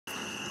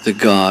The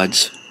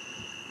Gods,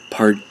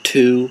 Part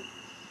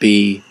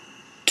 2b2.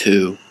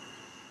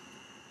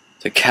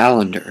 The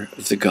Calendar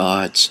of the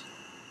Gods.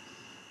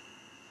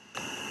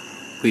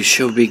 We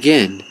shall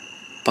begin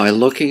by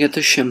looking at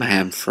the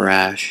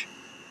Shemhamphorash,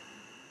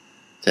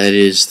 that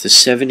is, the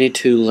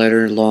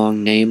 72-letter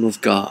long name of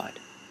God.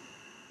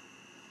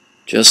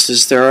 Just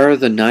as there are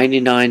the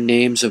 99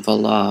 names of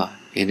Allah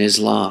in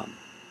Islam,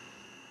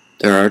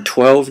 there are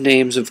 12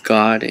 names of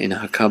God in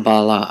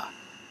Kabbalah,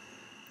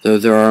 though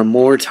there are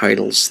more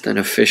titles than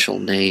official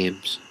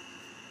names.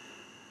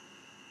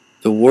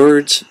 The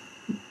words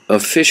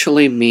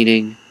officially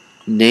meaning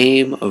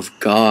name of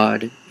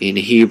God in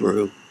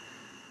Hebrew,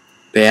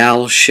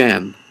 Baal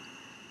Shem,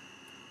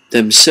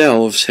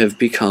 themselves have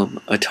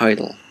become a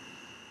title.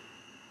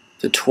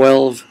 The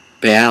 12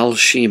 Baal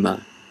Shema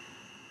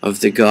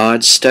of the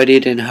gods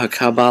studied in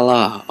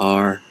Kabbalah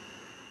are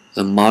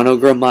the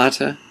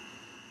Monogrammata,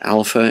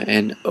 Alpha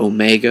and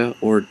Omega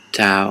or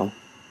Tau,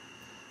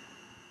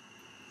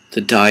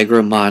 the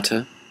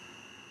Digrammata,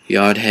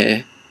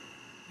 Yod-He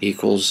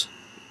equals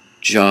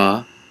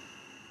Jah,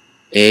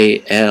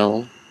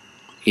 A-L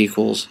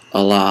equals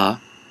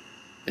Allah,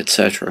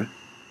 etc.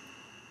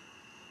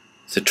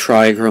 The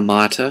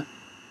Trigrammata,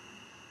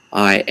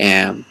 I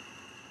am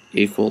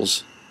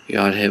equals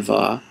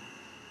Yod-He-Vah,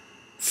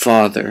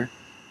 Father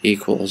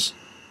equals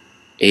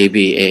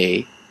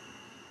ABA.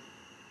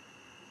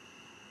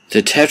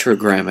 The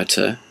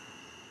Tetragrammata,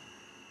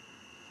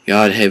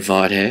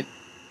 Yod-He-Vah-He,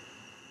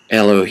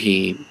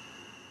 Elohim,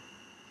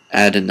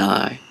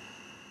 Adonai,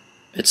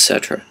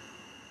 etc.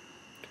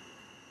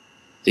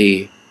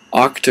 The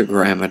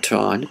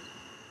Octogrammaton,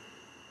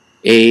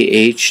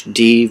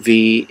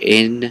 AHDVNHAY.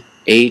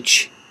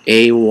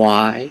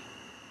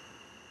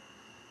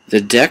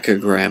 The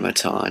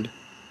Decagrammaton,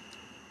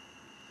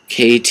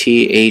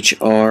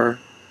 KTHR,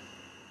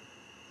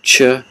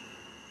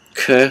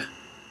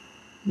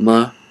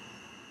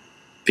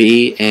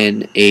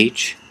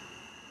 BNH.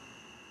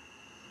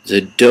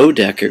 The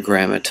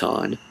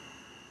Dodecagrammaton,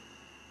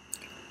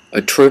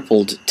 a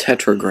tripled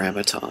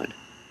tetragrammaton.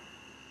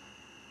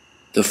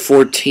 The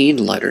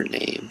 14-letter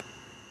name,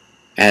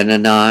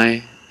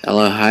 Adonai,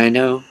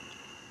 Eloheinu,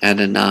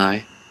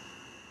 Adonai.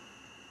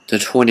 The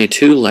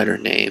 22-letter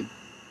name,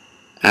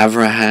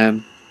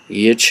 Avraham,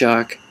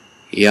 Yitzchak,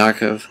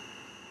 Yaakov,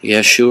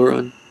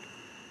 Yeshurun.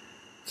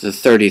 The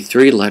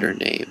 33-letter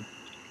name,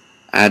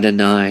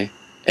 Adonai,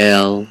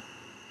 El,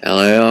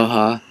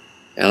 Eloha,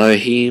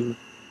 Elohim,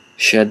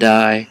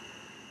 Shaddai,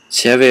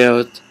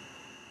 Tsevaot,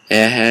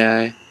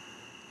 Ehai,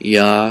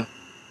 Yah,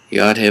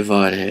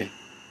 Yod-He-Vah-He.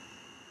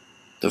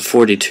 The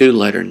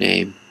 42-letter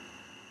name,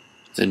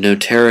 the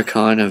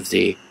Notaricon of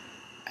the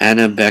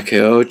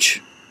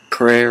Anabekeoch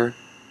prayer,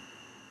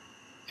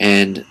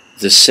 and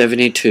the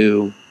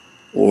 72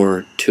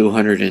 or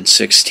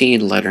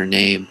 216-letter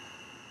name,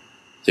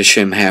 the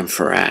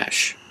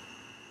Shemhamphorash.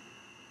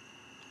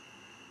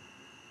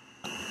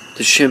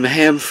 The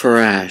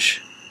Shemhamphorash,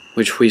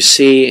 which we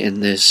see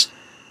in this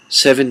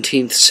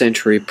 17th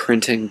century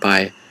printing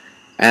by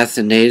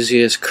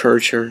Athanasius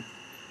Kircher,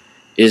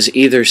 is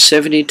either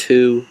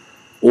 72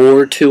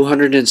 or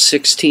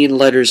 216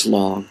 letters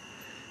long,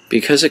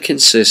 because it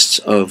consists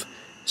of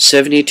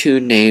 72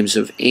 names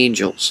of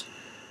angels,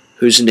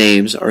 whose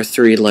names are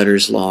 3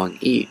 letters long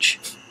each.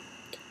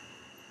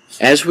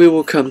 As we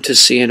will come to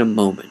see in a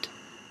moment,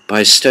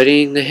 by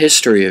studying the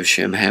history of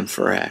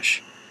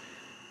Shemhamphorash,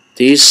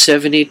 these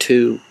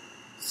 72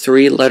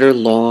 3-letter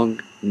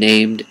long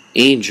named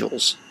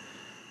angels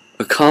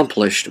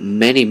accomplished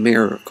many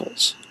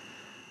miracles,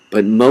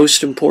 but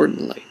most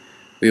importantly,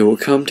 we will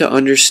come to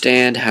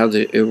understand how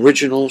the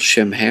original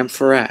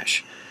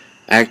Shemhamphorash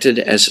acted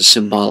as a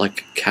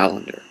symbolic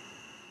calendar.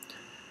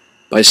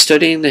 By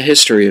studying the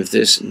history of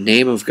this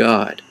name of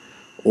God,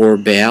 or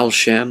Baal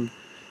Shem,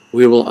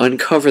 we will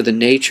uncover the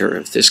nature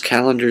of this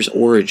calendar's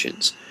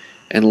origins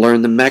and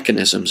learn the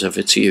mechanisms of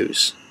its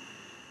use.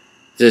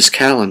 This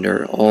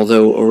calendar,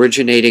 although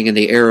originating in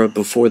the era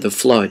before the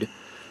flood,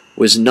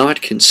 was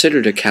not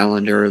considered a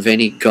calendar of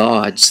any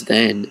gods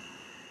then.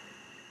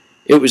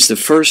 It was the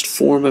first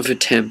form of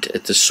attempt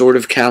at the sort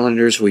of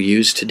calendars we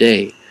use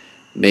today,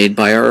 made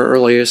by our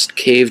earliest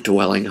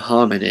cave-dwelling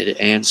hominid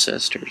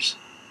ancestors.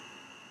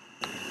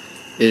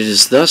 It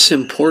is thus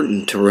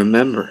important to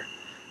remember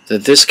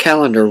that this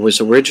calendar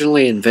was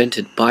originally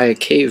invented by a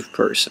cave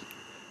person,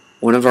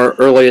 one of our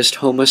earliest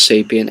Homo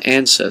sapien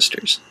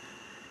ancestors,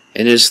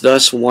 and is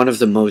thus one of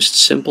the most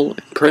simple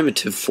and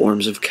primitive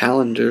forms of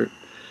calendar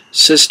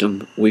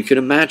system we could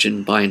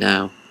imagine by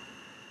now.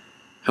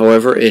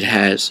 However, it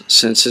has,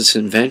 since its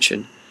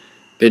invention,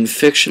 been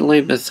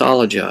fictionally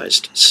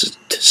mythologized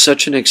to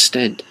such an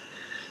extent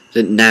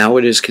that now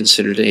it is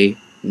considered a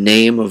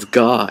name of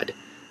God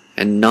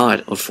and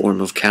not a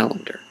form of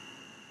calendar.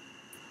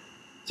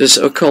 This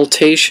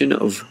occultation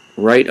of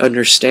right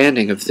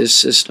understanding of this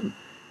system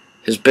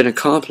has been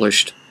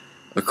accomplished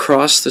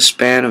across the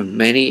span of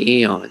many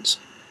eons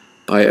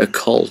by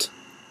occult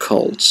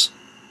cults.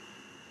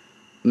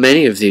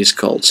 Many of these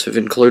cults have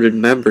included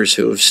members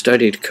who have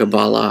studied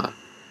Kabbalah,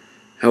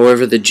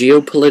 However, the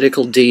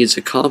geopolitical deeds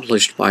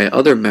accomplished by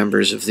other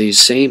members of these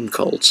same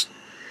cults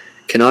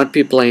cannot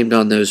be blamed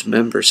on those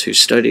members who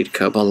studied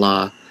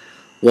Kabbalah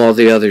while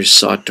the others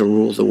sought to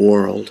rule the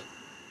world.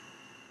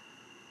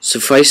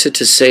 Suffice it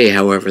to say,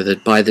 however,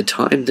 that by the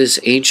time this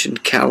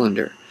ancient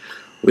calendar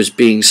was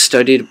being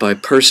studied by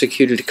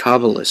persecuted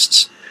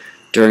Kabbalists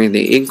during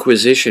the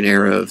Inquisition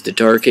era of the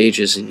Dark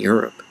Ages in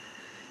Europe,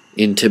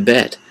 in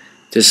Tibet,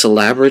 this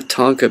elaborate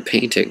Tanka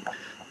painting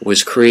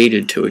was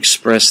created to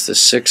express the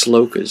 6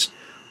 lokas,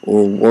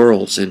 or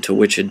worlds into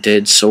which a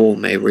dead soul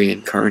may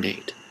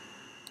reincarnate.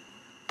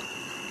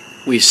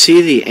 We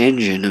see the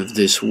engine of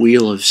this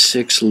wheel of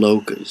 6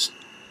 lokas,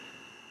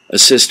 a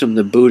system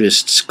the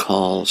Buddhists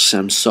call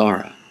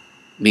samsara,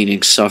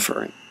 meaning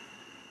suffering,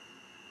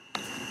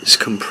 is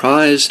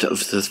comprised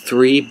of the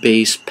 3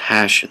 base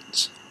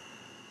passions: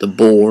 the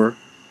boar,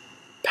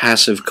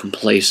 passive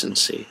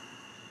complacency,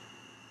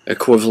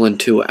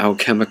 equivalent to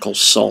alchemical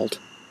salt;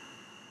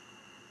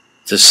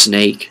 the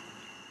snake,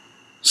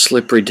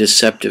 slippery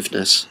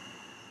deceptiveness,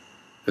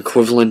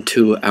 equivalent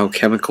to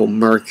alchemical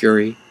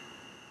mercury;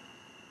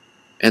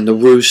 and the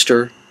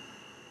rooster,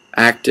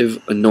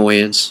 active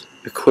annoyance,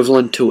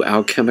 equivalent to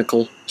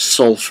alchemical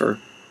sulfur.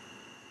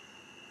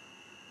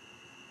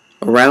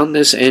 Around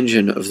this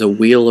engine of the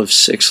wheel of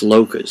 6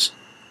 lokas,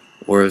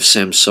 or of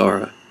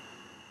samsara,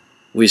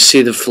 we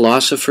see the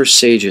philosopher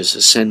sages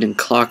ascending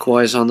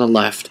clockwise on the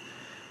left,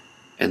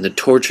 and the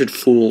tortured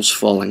fools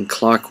falling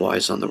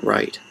clockwise on the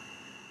right.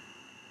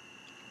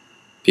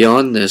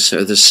 Beyond this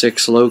are the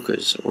 6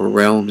 lokas, or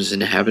realms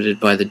inhabited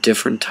by the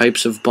different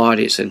types of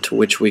bodies into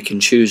which we can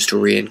choose to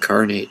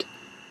reincarnate.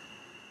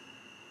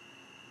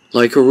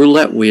 Like a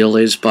roulette wheel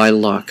is by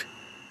luck,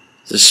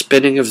 the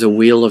spinning of the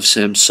wheel of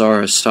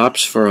samsara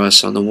stops for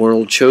us on the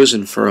world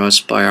chosen for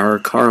us by our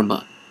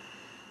karma,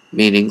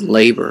 meaning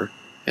labor,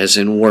 as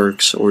in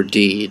works or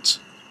deeds.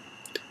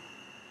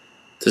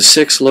 The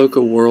 6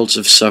 loka worlds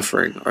of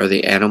suffering are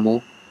the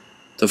animal,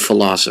 the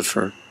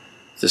philosopher,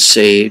 the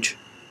sage,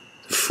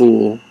 the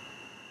fool,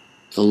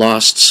 the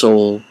lost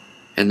soul,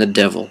 and the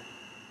devil.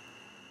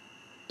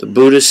 The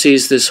Buddha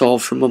sees this all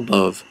from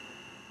above,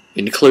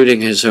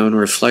 including his own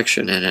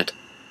reflection in it,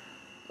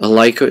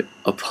 like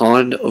a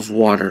pond of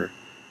water,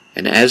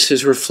 and as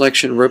his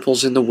reflection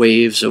ripples in the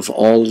waves of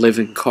all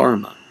living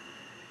karma,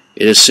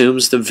 it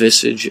assumes the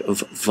visage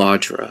of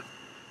Vajra,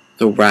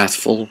 the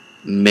wrathful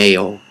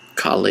male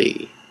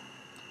Kali.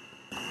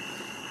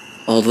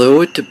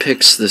 Although it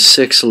depicts the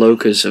 6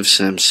 lokas of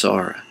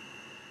samsara,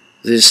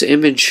 this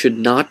image should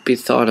not be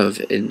thought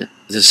of in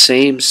the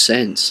same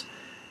sense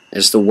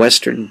as the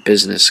Western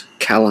business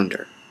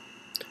calendar.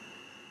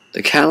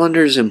 The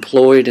calendars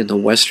employed in the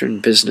Western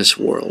business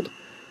world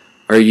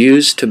are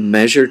used to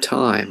measure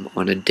time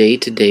on a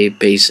day-to-day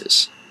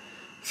basis,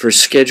 for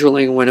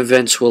scheduling when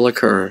events will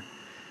occur,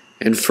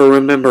 and for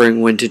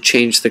remembering when to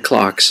change the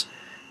clocks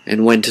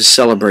and when to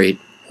celebrate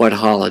what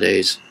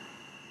holidays.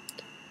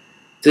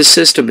 This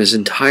system is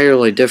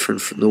entirely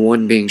different from the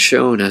one being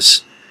shown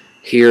us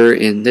here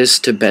in this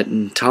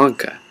Tibetan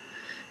Tanka,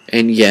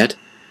 and yet,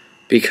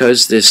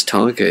 because this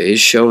Tanka is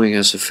showing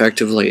us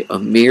effectively a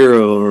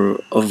mirror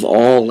of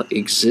all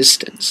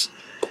existence,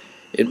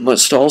 it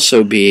must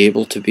also be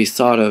able to be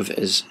thought of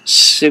as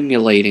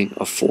simulating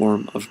a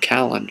form of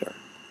calendar,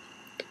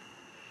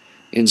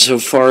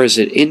 insofar as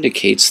it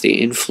indicates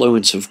the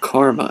influence of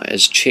karma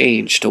as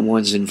change to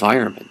one's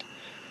environment,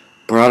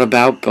 brought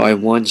about by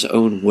one's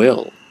own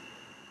will,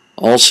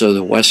 also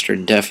the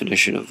Western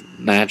definition of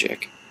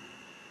magic.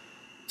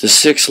 The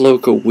 6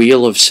 loka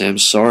wheel of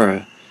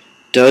samsara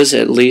does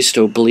at least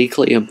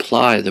obliquely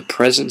imply the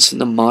presence in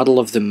the model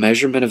of the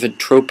measurement of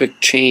entropic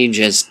change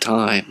as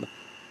time.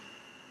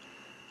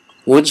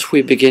 Once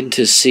we begin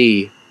to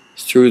see,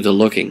 through the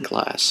looking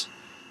glass,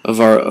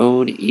 of our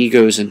own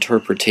ego's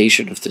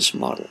interpretation of this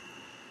model,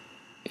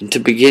 and to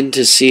begin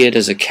to see it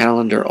as a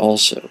calendar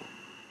also,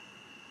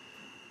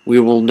 we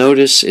will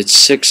notice its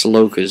 6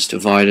 lokas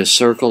divide a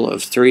circle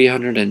of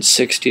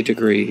 360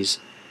 degrees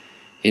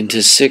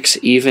into 6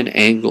 even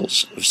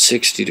angles of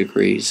 60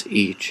 degrees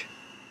each.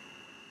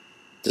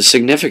 The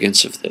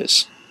significance of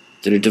this,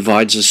 that it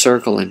divides a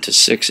circle into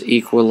 6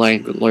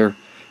 equiangular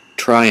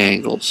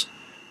triangles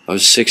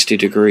of 60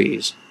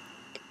 degrees,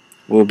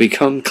 will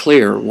become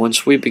clear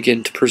once we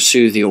begin to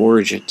pursue the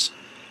origins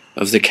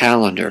of the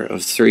calendar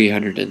of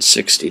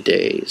 360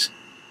 days.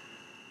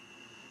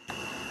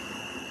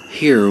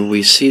 Here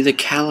we see the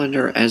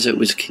calendar as it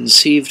was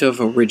conceived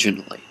of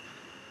originally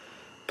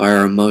by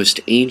our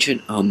most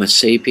ancient Homo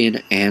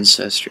sapien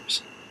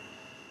ancestors,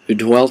 who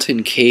dwelt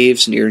in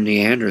caves near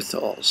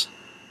Neanderthals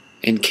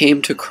and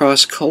came to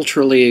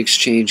cross-culturally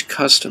exchange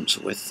customs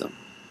with them.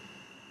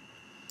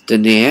 The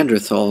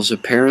Neanderthals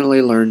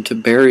apparently learned to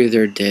bury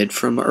their dead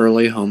from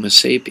early Homo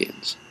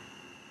sapiens.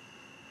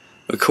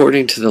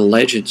 According to the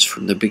legends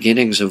from the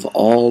beginnings of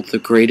all the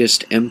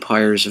greatest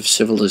empires of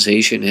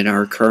civilization in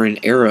our current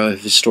era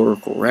of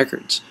historical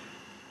records,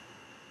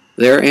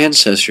 their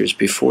ancestors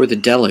before the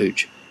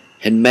deluge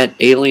had met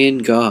alien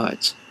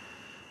gods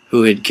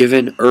who had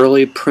given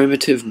early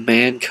primitive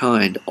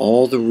mankind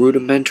all the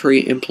rudimentary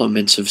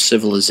implements of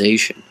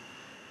civilization,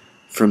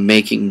 from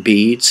making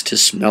beads to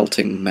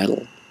smelting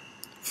metal,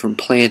 from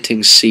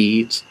planting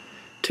seeds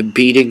to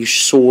beating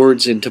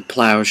swords into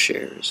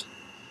plowshares.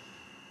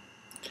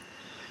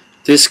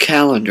 This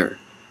calendar,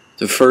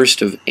 the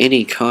first of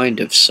any kind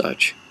of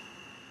such,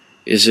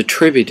 is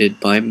attributed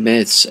by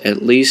myths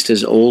at least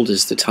as old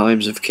as the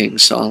times of King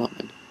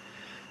Solomon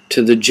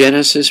to the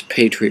Genesis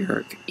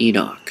patriarch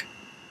Enoch.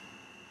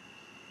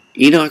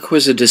 Enoch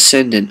was a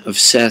descendant of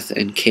Seth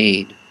and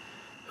Cain,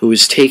 who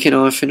was taken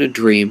off in a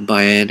dream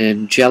by an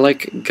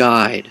angelic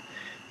guide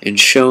and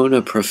shown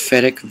a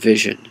prophetic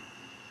vision.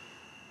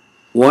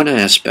 One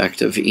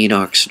aspect of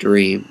Enoch's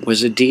dream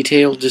was a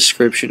detailed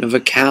description of a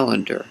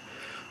calendar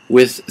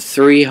with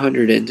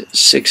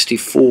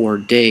 364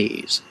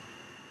 days.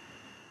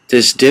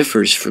 This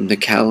differs from the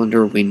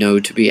calendar we know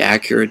to be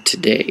accurate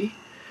today,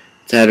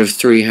 that of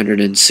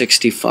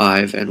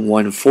 365 and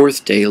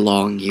 1/4 day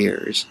long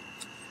years.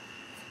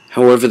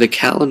 However, the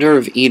calendar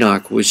of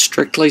Enoch was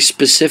strictly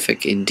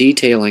specific in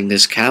detailing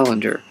this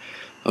calendar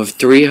of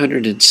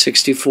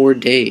 364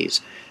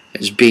 days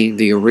as being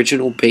the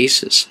original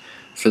basis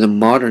for the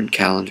modern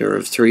calendar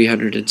of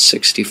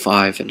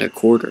 365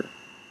 1/4.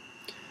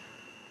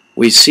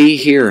 We see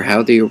here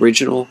how the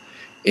original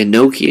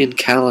Enochian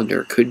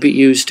calendar could be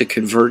used to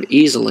convert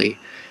easily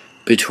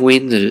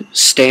between the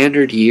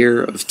standard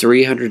year of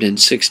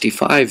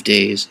 365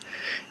 days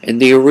and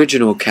the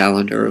original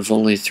calendar of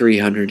only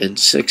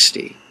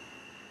 360.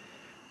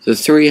 The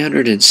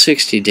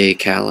 360-day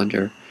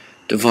calendar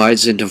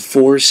divides into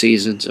 4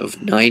 seasons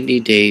of 90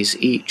 days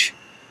each,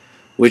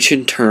 which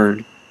in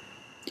turn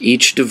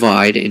each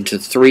divide into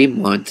 3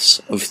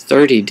 months of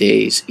 30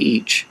 days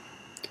each,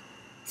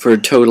 for a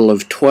total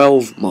of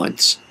 12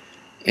 months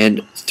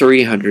and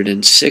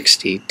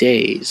 360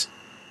 days.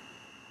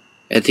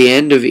 At the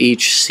end of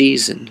each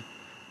season,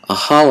 a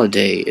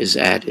holiday is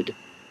added,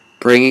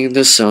 bringing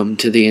the sum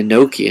to the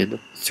Enochian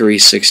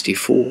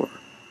 364.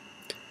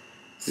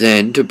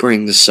 Then, to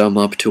bring the sum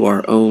up to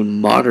our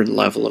own modern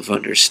level of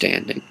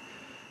understanding,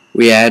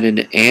 we add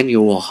an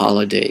annual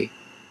holiday,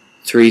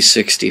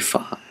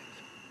 365.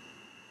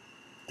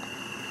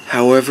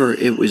 However,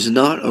 it was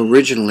not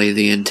originally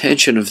the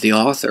intention of the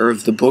author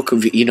of the Book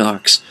of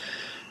Enoch's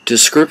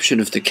description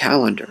of the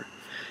calendar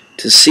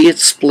to see it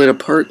split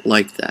apart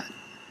like that.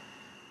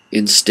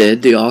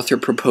 Instead, the author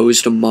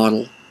proposed a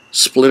model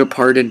split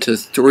apart into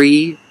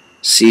 3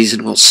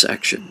 seasonal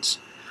sections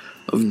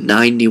of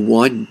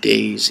 91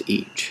 days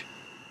each.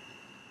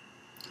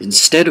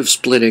 Instead of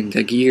splitting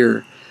the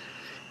year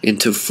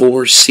into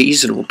 4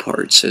 seasonal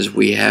parts as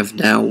we have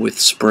now with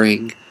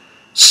spring,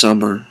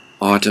 summer,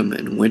 autumn,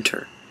 and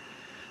winter,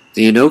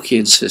 the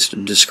Enochian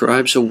system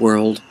describes a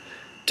world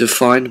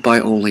defined by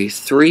only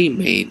 3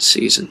 main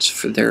seasons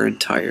for their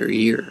entire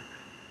year.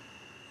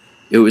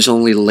 It was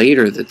only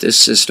later that this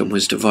system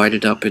was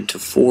divided up into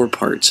 4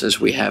 parts as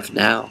we have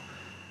now.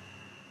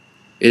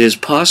 It is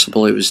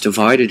possible it was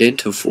divided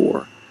into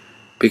 4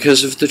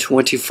 because of the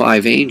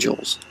 25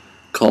 angels,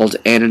 called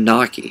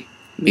Anunnaki,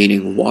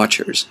 meaning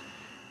watchers,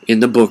 in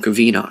the Book of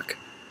Enoch,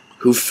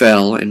 who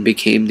fell and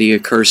became the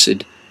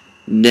accursed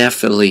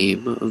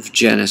Nephilim of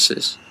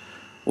Genesis,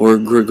 or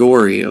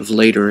Grigori of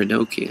later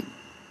Enochian.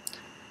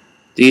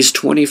 These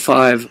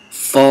 25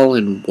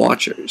 fallen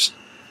watchers,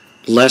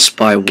 less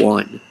by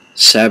one,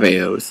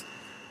 Sabaoth,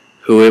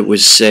 who it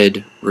was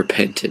said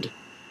repented,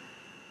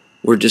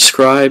 were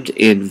described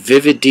in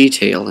vivid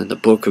detail in the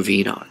Book of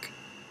Enoch.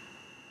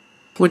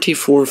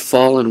 24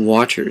 fallen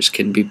watchers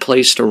can be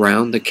placed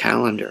around the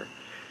calendar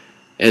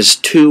as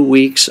 2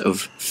 weeks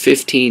of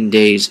 15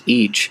 days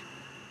each,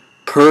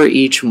 per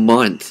each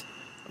month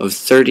of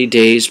 30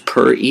 days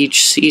per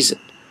each season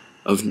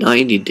of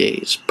 90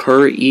 days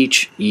per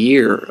each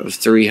year of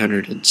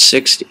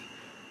 360,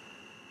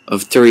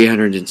 of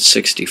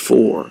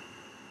 364,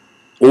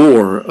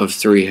 or of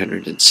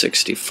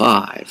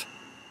 365.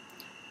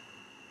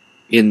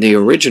 In the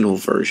original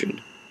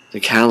version, the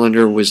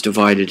calendar was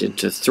divided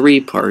into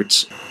 3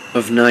 parts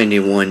of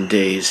 91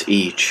 days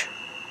each.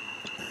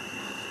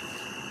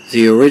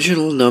 The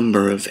original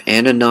number of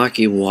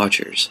Anunnaki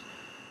watchers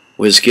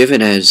was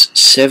given as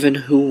 7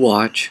 who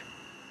watch,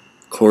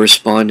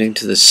 corresponding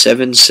to the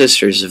 7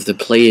 sisters of the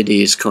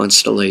Pleiades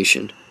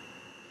constellation,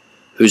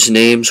 whose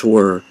names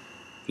were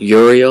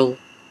Uriel,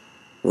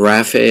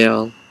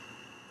 Raphael,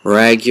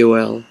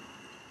 Raguel,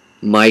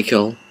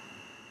 Michael,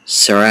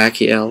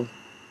 Sarakiel,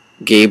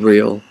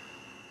 Gabriel,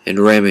 and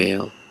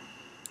Ramiel.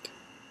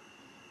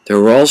 There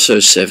were also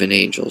 7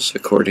 angels,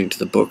 according to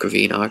the Book of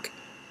Enoch,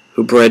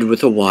 who bred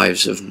with the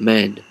wives of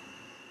men,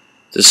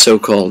 the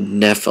so-called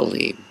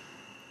Nephilim.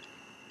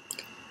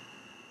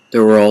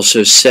 There were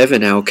also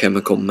 7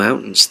 alchemical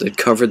mountains that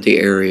covered the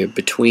area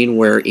between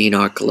where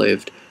Enoch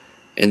lived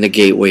and the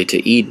gateway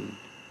to Eden,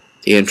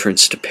 the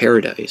entrance to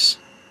paradise.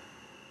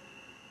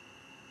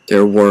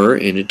 There were,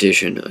 in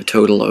addition, a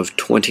total of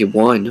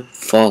 21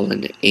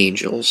 fallen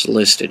angels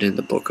listed in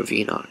the Book of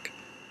Enoch.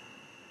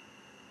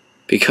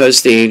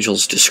 Because the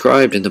angels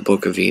described in the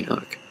Book of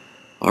Enoch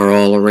are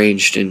all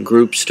arranged in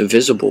groups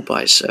divisible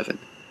by 7,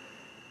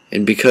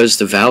 and because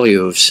the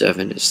value of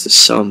 7 is the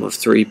sum of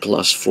 3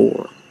 plus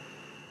 4,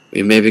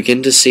 we may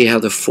begin to see how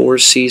the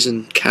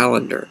 4-season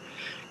calendar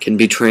can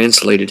be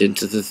translated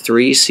into the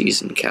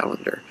 3-season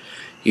calendar,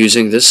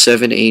 using the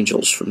 7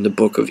 angels from the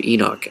Book of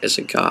Enoch as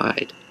a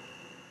guide.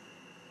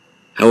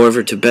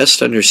 However, to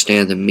best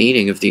understand the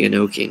meaning of the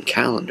Enochian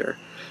calendar,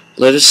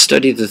 let us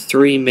study the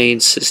 3 main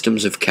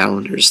systems of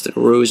calendars that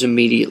arose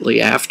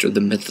immediately after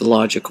the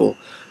mythological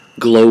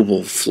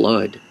global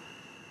flood.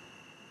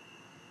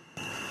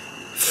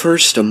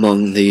 First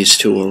among these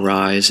to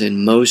arise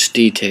in most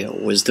detail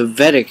was the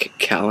Vedic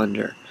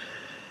calendar,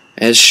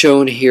 as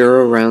shown here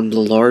around the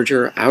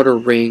larger outer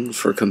ring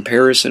for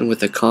comparison with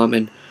the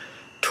common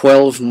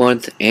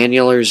 12-month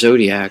annular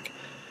zodiac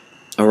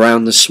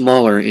around the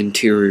smaller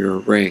interior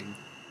ring.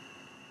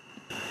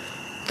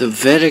 The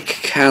Vedic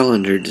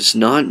calendar does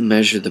not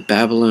measure the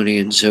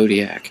Babylonian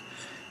zodiac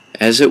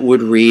as it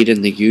would read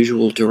in the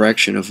usual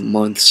direction of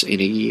months in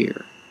a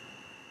year.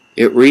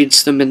 It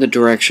reads them in the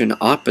direction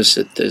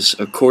opposite this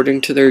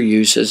according to their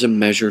use as a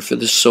measure for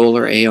the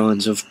solar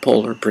aeons of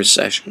polar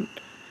precession.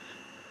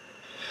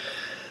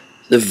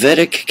 The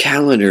Vedic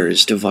calendar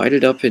is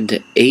divided up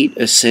into 8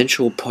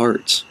 essential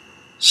parts,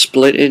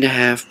 split in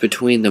half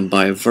between them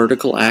by a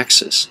vertical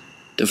axis,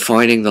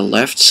 defining the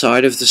left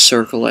side of the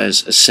circle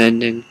as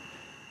ascending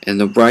and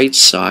the right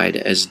side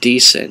as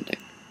descending.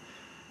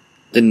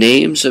 The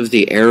names of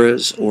the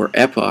eras or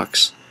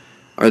epochs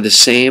are the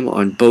same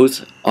on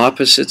both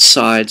opposite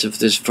sides of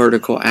this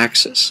vertical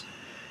axis,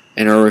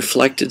 and are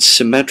reflected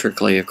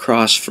symmetrically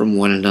across from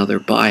one another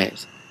by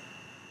it.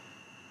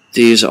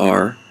 These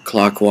are,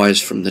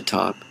 clockwise from the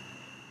top,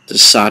 the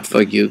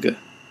Sattva Yuga,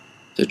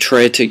 the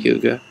Treta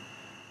Yuga,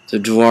 the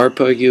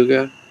Dwapara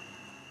Yuga,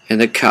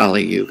 and the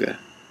Kali Yuga.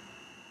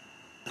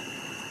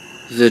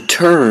 The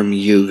term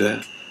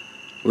Yuga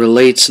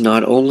relates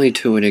not only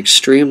to an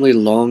extremely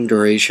long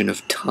duration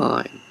of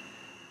time,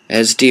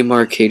 as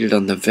demarcated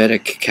on the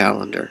Vedic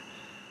calendar,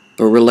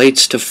 but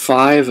relates to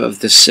 5 of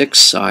the 6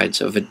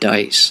 sides of a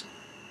dice.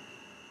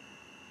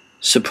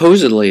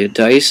 Supposedly, a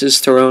dice is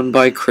thrown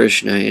by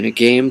Krishna in a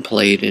game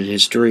played in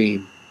his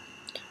dream.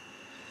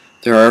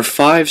 There are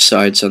 5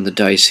 sides on the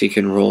dice he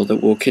can roll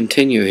that will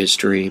continue his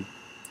dream,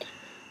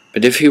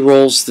 but if he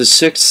rolls the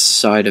 6th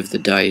side of the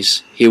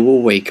dice, he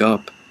will wake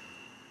up.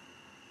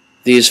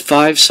 These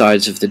 5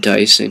 sides of the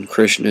dice in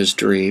Krishna's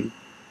dream,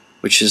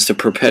 which is the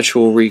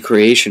perpetual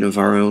recreation of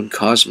our own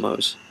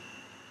cosmos,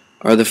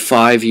 are the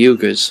 5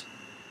 yugas: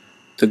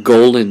 the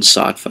golden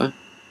sattva,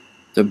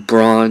 the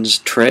bronze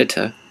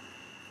treta,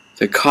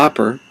 the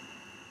copper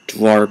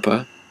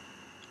dwarpa,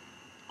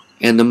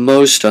 and the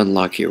most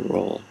unlucky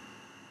roll,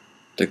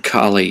 the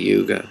Kali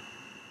Yuga,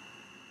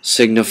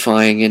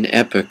 signifying an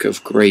epoch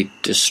of great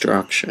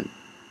destruction.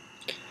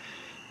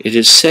 It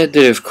is said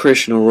that if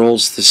Krishna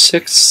rolls the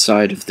 6th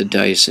side of the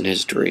dice in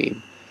his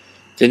dream,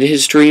 then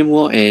his dream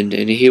will end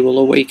and he will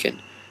awaken,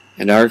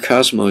 and our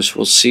cosmos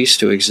will cease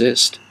to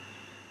exist.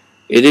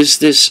 It is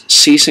this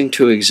ceasing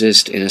to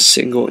exist in a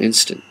single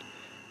instant,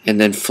 and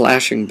then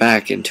flashing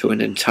back into an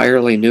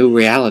entirely new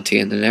reality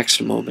in the next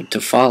moment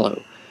to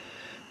follow,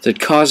 that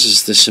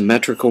causes the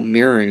symmetrical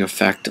mirroring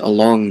effect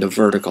along the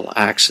vertical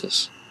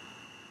axis.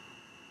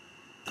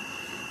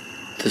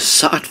 The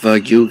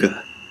Sattva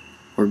Yuga,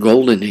 or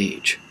Golden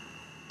Age,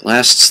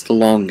 lasts the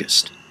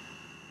longest,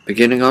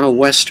 beginning on a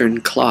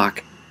Western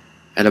clock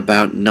at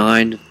about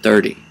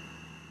 9:30,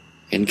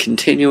 and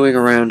continuing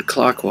around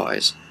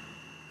clockwise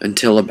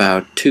until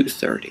about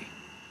 2:30.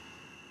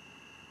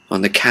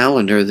 On the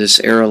calendar, this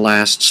era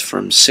lasts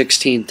from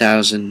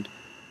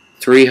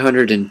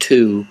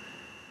 16,302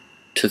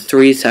 to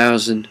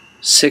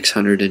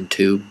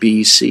 3,602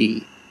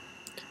 BC,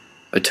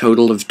 a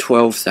total of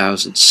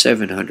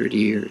 12,700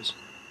 years.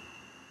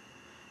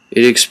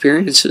 It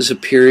experiences a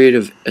period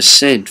of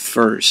ascent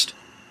first,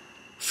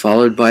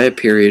 followed by a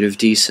period of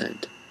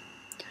descent.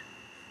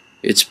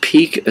 Its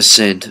peak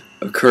ascent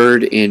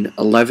occurred in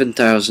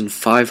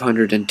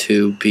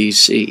 11,502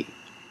 BC.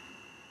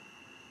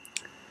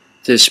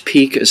 This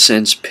peak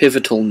ascent's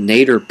pivotal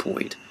nadir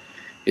point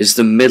is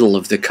the middle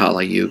of the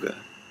Kali Yuga.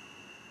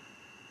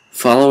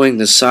 Following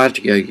the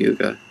Satya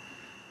Yuga,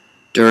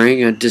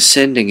 during a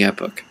descending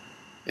epoch,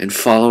 and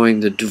following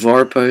the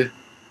Dwapara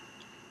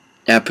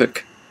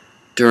epoch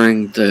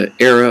during the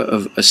era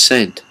of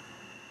ascent,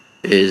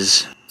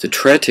 is the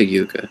Treta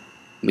Yuga,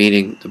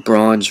 meaning the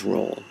bronze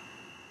roll.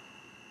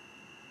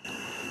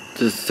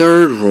 The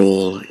third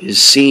roll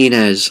is seen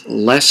as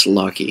less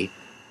lucky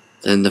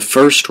than the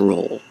first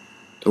roll,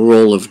 the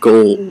roll of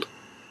gold,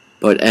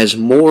 but as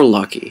more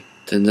lucky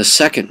than the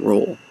second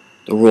roll,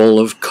 the roll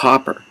of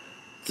copper,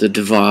 the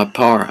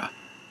Dvapara.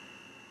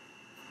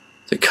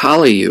 The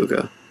Kali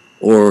Yuga,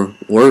 or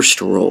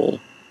worst roll,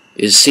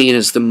 is seen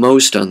as the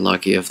most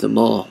unlucky of them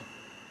all,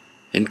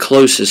 and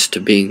closest to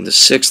being the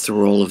 6th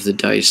roll of the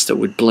dice that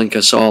would blink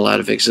us all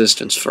out of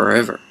existence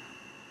forever.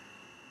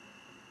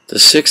 The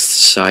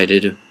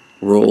 6th-sided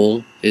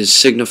roll is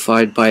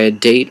signified by a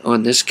date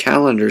on this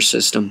calendar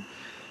system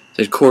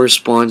that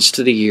corresponds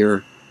to the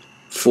year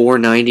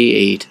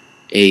 498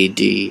 AD.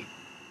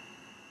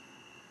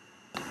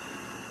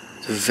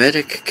 The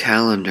Vedic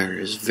calendar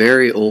is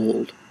very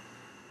old,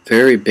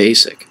 very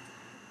basic,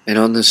 and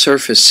on the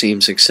surface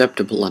seems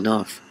acceptable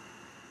enough.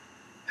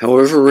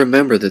 However,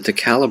 remember that the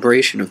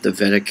calibration of the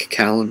Vedic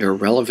calendar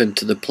relevant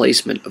to the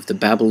placement of the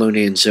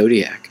Babylonian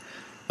zodiac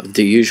of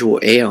the usual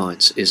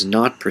aeons is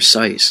not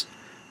precise,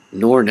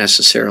 nor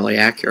necessarily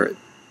accurate.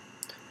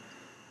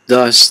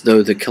 Thus,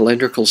 though the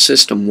calendrical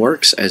system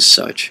works as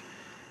such,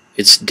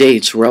 its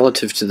dates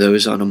relative to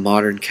those on a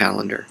modern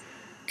calendar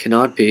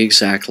cannot be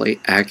exactly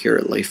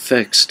accurately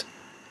fixed.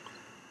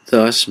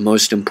 Thus,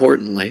 most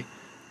importantly,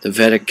 the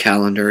Vedic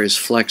calendar is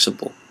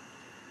flexible.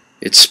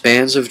 Its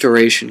spans of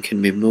duration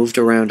can be moved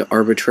around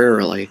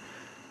arbitrarily,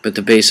 but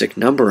the basic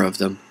number of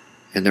them,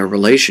 and their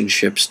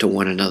relationships to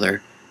one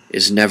another,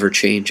 is never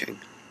changing.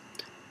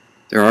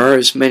 There are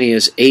as many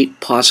as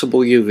 8 possible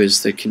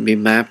yugas that can be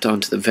mapped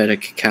onto the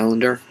Vedic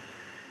calendar,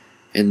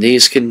 and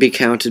these can be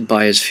counted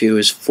by as few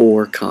as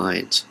 4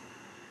 kinds.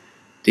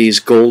 These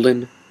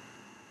golden,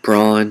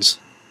 bronze,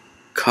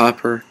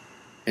 copper,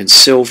 and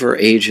silver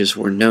ages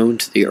were known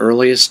to the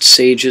earliest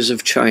sages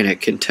of China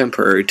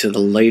contemporary to the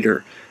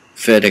later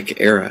Vedic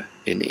era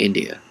in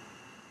India.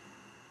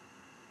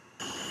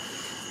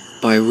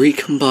 By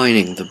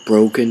recombining the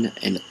broken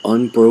and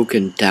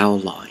unbroken Tao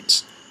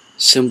lines,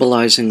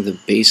 symbolizing the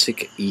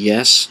basic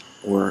yes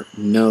or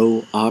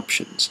no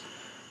options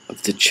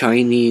of the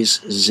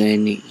Chinese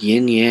Zen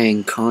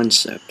yin-yang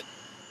concept,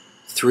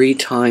 3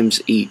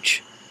 times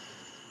each,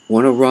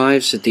 one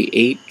arrives at the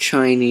 8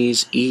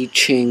 Chinese I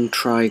Ching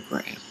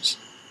trigrams.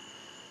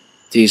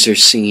 These are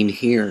seen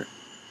here,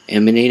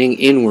 emanating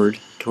inward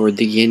toward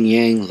the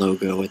yin-yang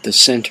logo at the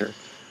center,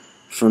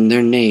 from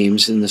their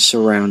names in the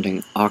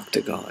surrounding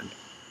octagon.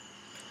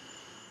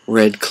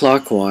 Read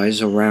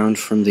clockwise around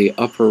from the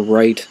upper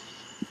right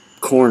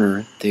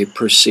corner, they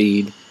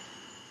proceed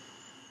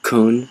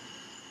Kun,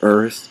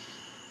 earth,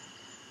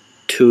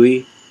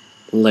 Tui,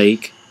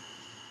 lake,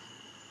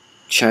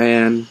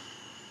 Chyan,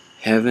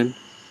 heaven,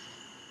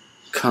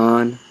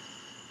 Kan,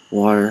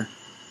 water,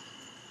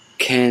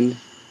 Ken,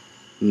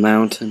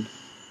 mountain,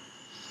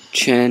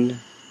 Chen,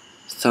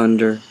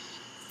 thunder,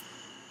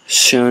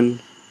 Shun,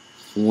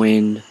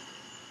 wind,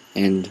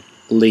 and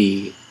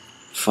Li,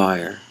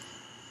 fire.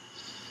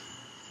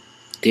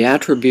 The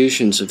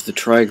attributions of the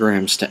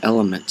trigrams to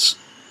elements,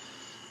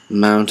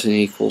 mountain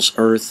equals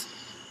earth,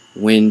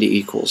 wind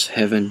equals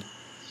heaven,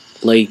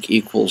 lake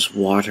equals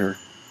water,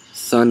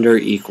 thunder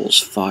equals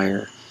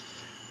fire,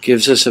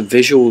 gives us a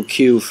visual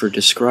cue for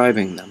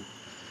describing them,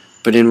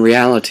 but in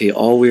reality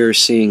all we are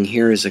seeing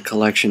here is a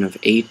collection of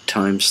 8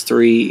 times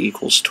 3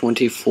 equals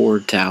 24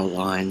 Tao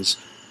lines.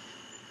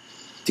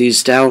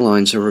 These Tao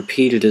lines are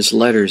repeated as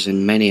letters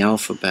in many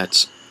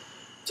alphabets,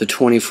 the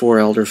 24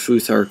 Elder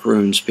Futhark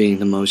runes being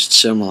the most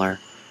similar,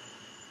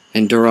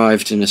 and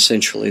derived in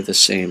essentially the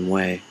same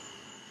way.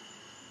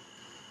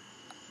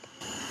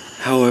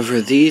 However,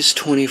 these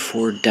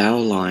 24 Tao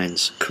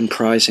lines,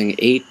 comprising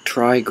 8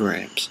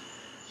 trigrams,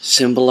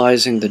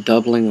 symbolizing the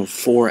doubling of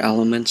 4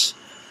 elements,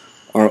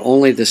 are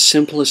only the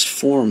simplest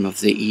form of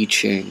the I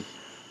Ching,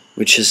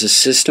 which is a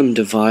system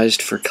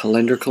devised for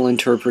calendrical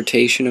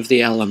interpretation of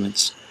the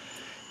elements,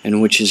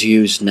 and which is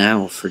used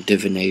now for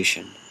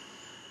divination.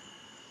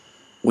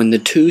 When the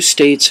 2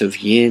 states of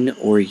yin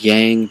or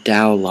yang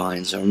Tao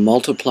lines are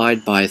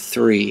multiplied by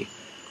 3,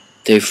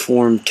 they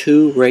form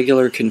 2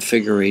 regular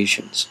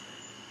configurations,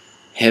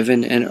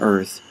 heaven and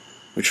earth,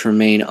 which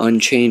remain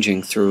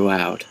unchanging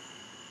throughout,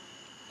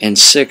 and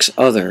 6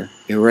 other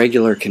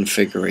irregular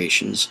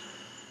configurations,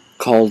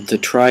 called the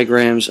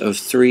trigrams of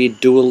 3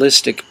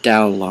 dualistic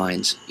Tao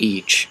lines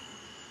each.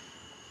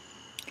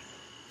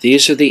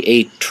 These are the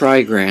 8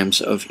 trigrams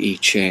of I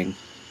Ching.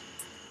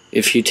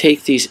 If you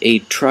take these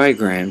 8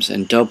 trigrams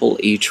and double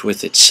each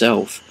with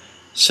itself,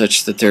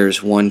 such that there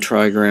is one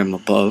trigram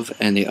above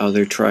and the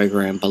other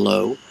trigram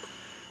below,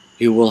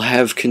 you will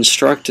have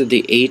constructed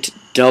the 8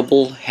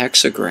 double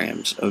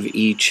hexagrams of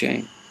I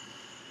Ching.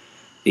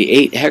 The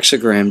 8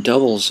 hexagram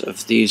doubles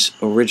of these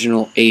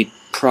original 8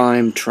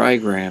 prime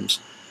trigrams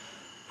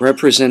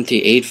represent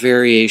the 8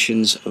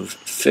 variations of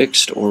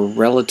fixed or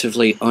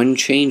relatively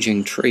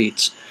unchanging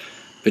traits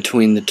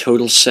between the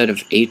total set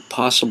of 8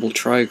 possible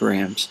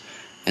trigrams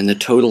and the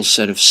total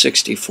set of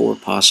 64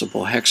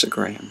 possible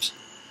hexagrams.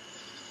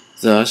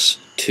 Thus,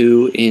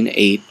 2 in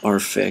 8 are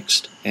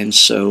fixed, and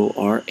so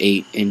are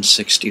 8 in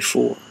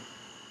 64.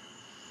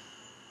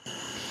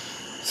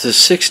 The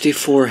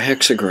 64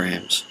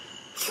 hexagrams,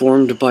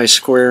 formed by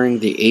squaring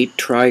the 8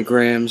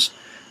 trigrams,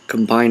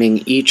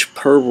 combining each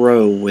per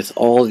row with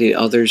all the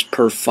others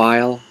per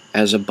file,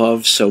 as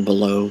above so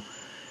below,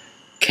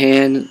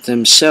 can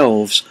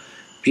themselves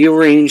be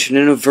arranged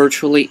in a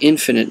virtually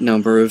infinite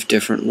number of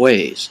different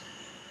ways.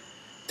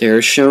 They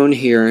are shown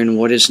here in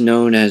what is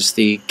known as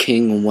the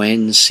King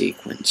Wen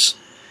sequence,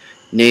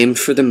 named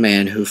for the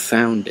man who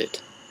found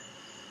it.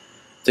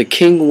 The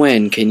King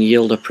Wen can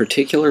yield a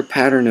particular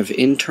pattern of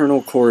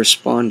internal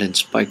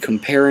correspondence by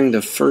comparing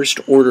the first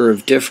order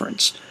of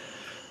difference,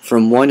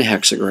 from one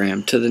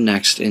hexagram to the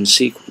next in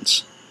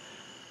sequence.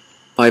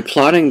 By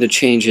plotting the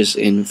changes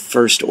in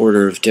first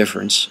order of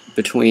difference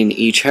between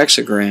each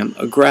hexagram,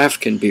 a graph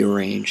can be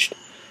arranged.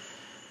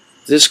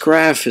 This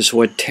graph is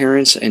what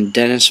Terence and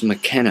Dennis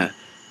McKenna,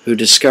 who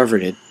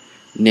discovered it,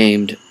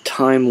 named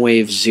time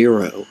wave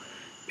 0,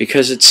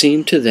 because it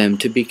seemed to them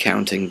to be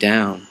counting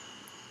down.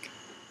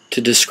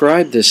 To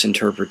describe this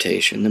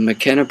interpretation, the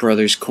McKenna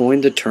brothers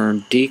coined the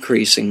term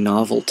decreasing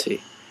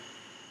novelty.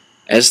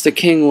 As the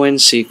King-Wen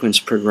sequence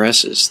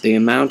progresses, the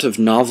amount of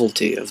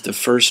novelty of the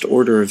first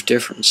order of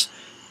difference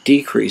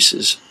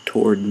decreases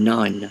toward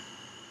none.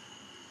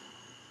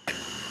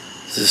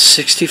 The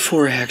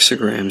 64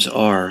 hexagrams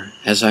are,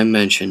 as I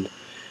mentioned,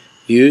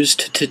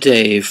 used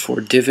today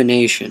for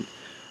divination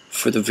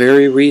for the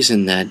very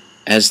reason that,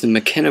 as the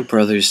McKenna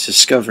brothers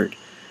discovered,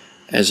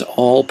 as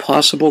all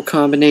possible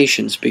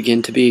combinations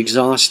begin to be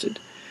exhausted,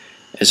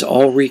 as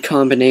all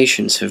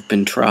recombinations have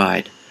been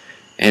tried,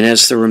 and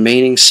as the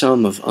remaining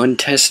sum of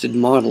untested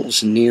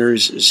models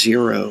nears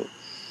 0,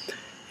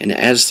 and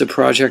as the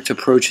project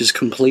approaches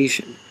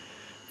completion,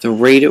 the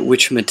rate at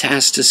which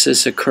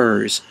metastasis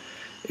occurs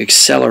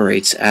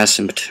accelerates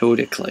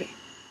asymptotically.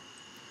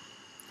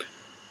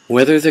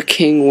 Whether the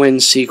King-Wen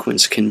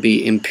sequence can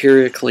be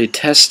empirically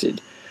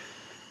tested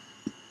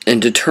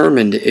and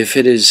determined if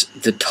it is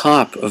the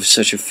top of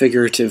such a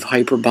figurative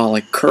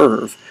hyperbolic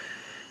curve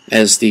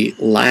as the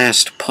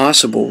last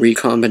possible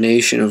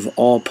recombination of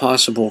all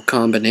possible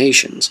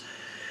combinations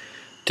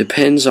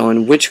depends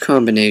on which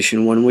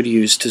combination one would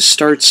use to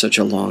start such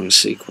a long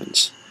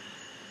sequence.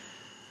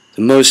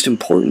 The most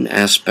important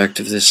aspect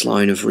of this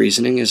line of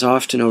reasoning is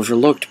often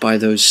overlooked by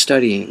those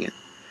studying it.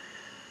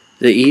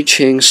 The I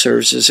Ching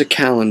serves as a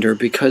calendar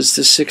because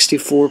the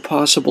 64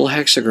 possible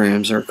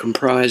hexagrams are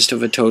comprised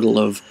of a total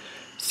of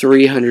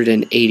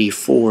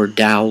 384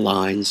 Tao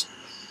lines,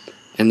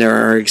 and there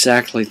are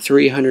exactly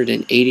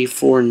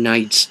 384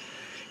 nights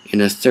in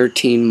a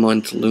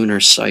 13-month lunar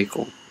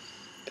cycle.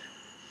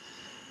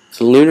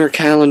 The lunar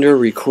calendar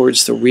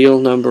records the real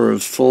number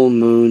of full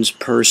moons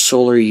per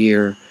solar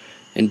year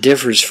and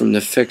differs from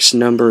the fixed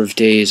number of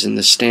days in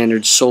the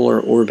standard solar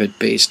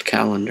orbit-based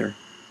calendar.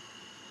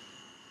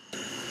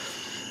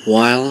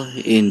 While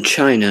in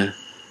China,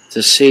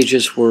 the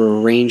sages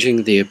were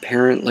arranging the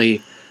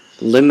apparently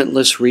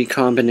limitless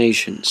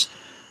recombinations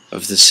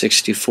of the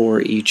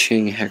 64 I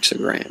Ching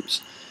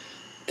hexagrams,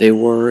 they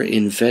were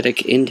in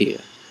Vedic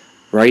India,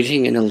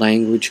 writing in a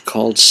language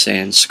called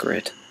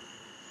Sanskrit.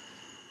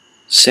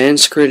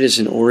 Sanskrit is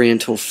an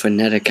Oriental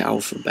phonetic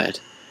alphabet,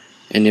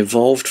 and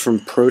evolved from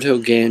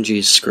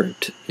Proto-Ganges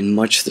script in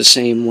much the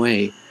same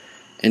way,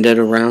 and at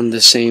around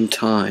the same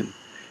time,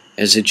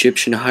 as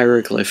Egyptian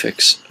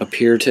hieroglyphics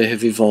appear to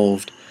have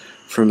evolved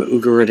from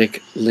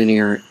Ugaritic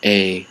Linear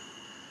A.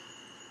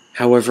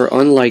 However,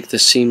 unlike the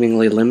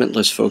seemingly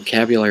limitless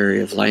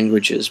vocabulary of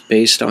languages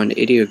based on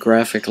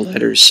ideographic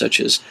letters such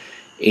as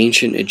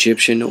ancient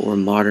Egyptian or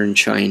modern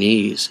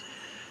Chinese,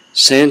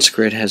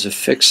 Sanskrit has a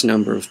fixed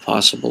number of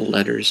possible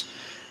letters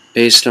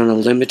based on a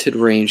limited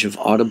range of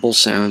audible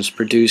sounds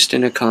produced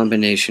in a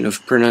combination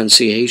of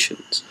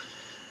pronunciations.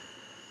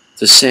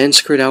 The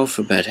Sanskrit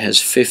alphabet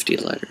has 50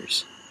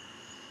 letters.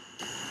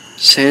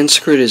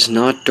 Sanskrit is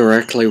not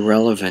directly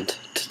relevant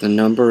to the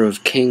number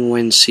of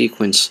King-Wen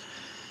sequence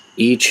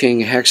I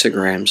Ching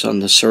hexagrams on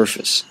the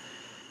surface,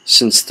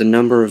 since the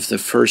number of the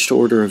first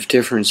order of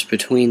difference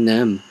between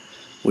them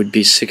would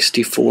be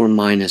 64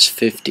 minus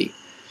 50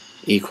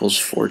 equals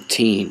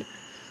 14,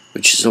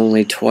 which is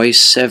only twice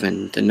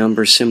 7, the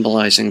number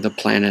symbolizing the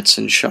planets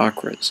and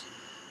chakras.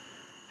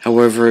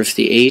 However, if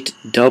the 8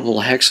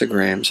 double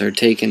hexagrams are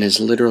taken as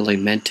literally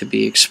meant to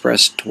be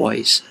expressed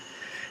twice,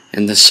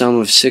 and the sum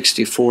of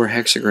 64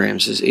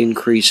 hexagrams is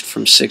increased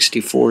from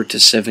 64 to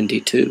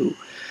 72,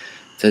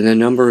 then the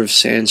number of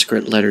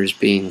Sanskrit letters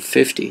being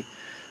 50,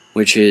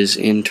 which is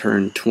in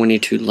turn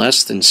 22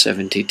 less than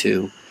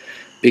 72,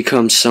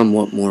 becomes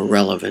somewhat more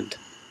relevant.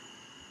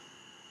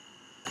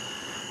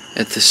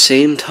 At the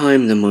same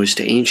time, the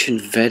most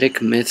ancient Vedic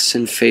myths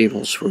and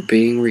fables were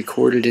being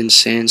recorded in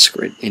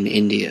Sanskrit in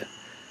India.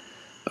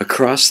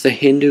 Across the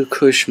Hindu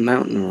Kush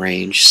mountain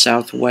range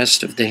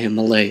southwest of the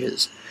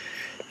Himalayas,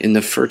 in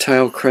the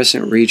Fertile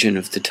Crescent region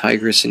of the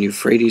Tigris and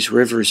Euphrates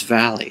Rivers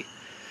Valley,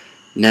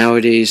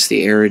 nowadays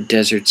the arid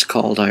deserts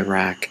called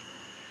Iraq,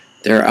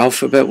 their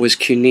alphabet was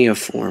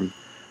cuneiform,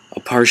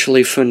 a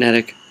partially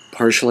phonetic,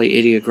 partially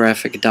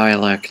ideographic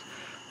dialect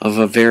of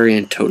a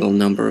variant total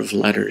number of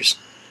letters.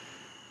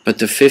 But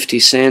the 50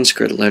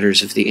 Sanskrit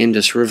letters of the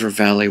Indus River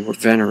Valley were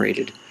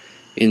venerated,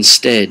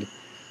 instead,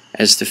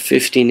 as the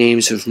 50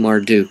 names of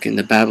Marduk in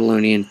the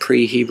Babylonian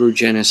pre-Hebrew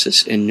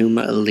Genesis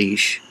Enuma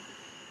Elish.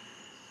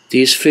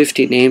 These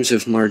 50 names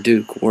of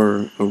Marduk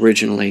were,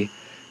 originally,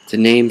 the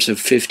names of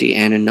 50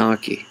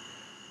 Anunnaki,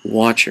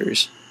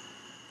 watchers,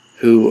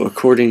 who,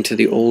 according to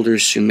the older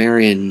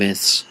Sumerian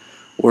myths,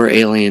 were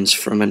aliens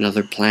from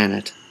another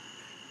planet.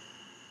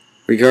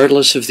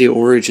 Regardless of the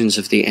origins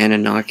of the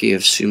Anunnaki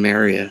of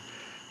Sumeria,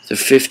 the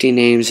 50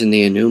 names in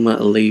the Enuma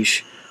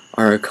Elish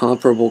are a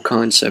comparable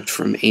concept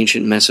from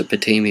ancient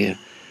Mesopotamia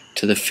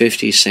to the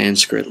 50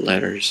 Sanskrit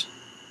letters.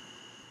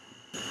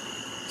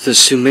 The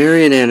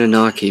Sumerian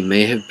Anunnaki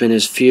may have been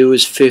as few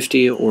as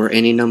 50 or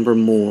any number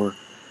more,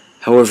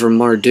 however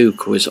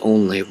Marduk was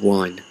only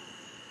one.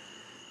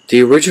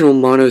 The original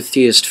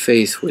monotheist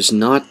faith was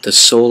not the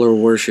solar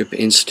worship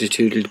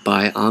instituted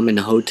by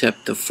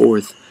Amenhotep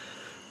IV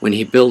when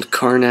he built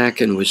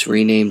Karnak and was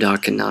renamed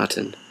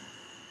Akhenaten.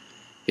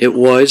 It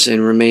was,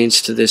 and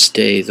remains to this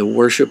day, the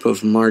worship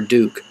of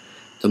Marduk,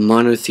 the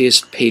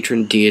monotheist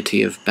patron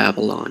deity of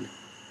Babylon.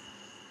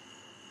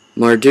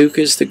 Marduk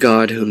is the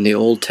god whom the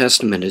Old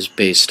Testament is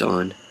based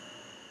on.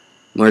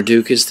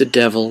 Marduk is the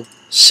devil,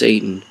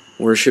 Satan,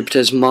 worshipped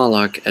as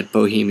Moloch at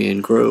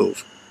Bohemian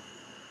Grove.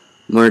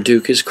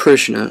 Marduk is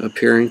Krishna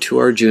appearing to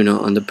Arjuna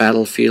on the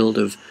battlefield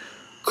of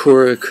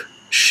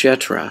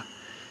Kurukshetra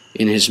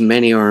in his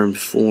many-armed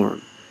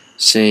form,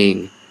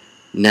 saying,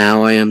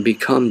 "Now I am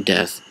become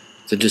death,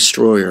 the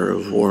destroyer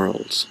of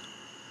worlds."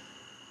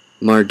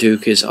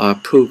 Marduk is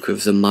Apuk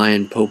of the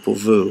Mayan Popol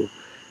Vuh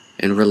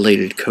and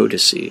related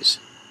codices.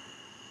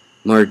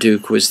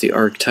 Marduk was the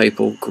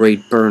archetypal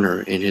great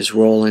burner in his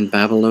role in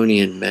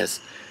Babylonian myth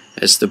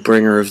as the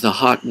bringer of the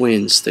hot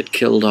winds that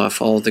killed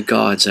off all the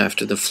gods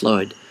after the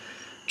flood,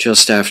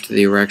 just after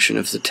the erection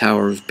of the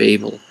Tower of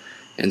Babel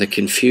and the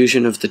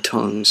confusion of the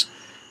tongues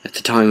at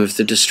the time of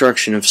the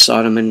destruction of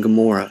Sodom and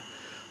Gomorrah,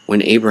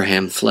 when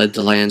Abraham fled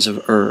the lands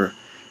of Ur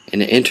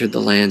and entered the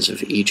lands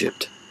of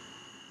Egypt.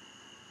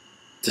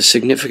 The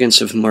significance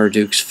of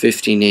Marduk's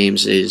 50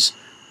 names is,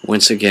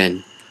 once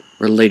again,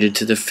 related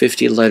to the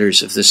 50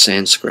 letters of the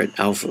Sanskrit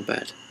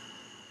alphabet.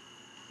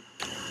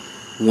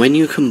 When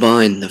you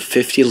combine the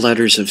 50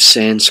 letters of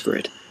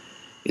Sanskrit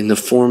in the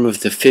form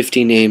of the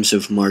 50 names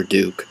of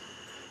Marduk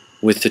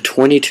with the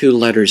 22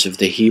 letters of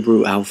the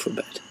Hebrew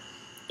alphabet,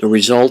 the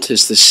result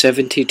is the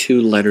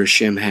 72-letter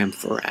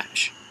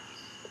Shemhamphorash.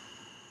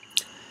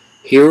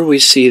 Here we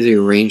see the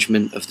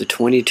arrangement of the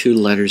 22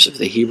 letters of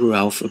the Hebrew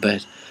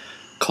alphabet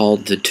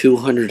called the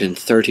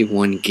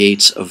 231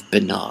 gates of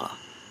Binah.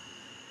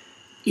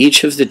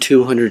 Each of the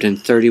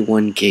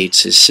 231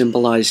 gates is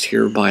symbolized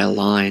here by a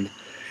line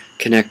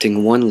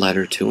connecting one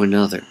letter to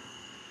another.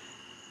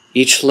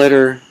 Each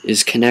letter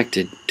is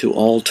connected to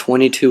all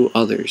 22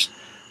 others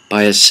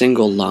by a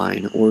single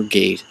line or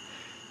gate,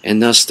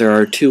 and thus there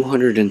are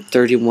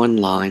 231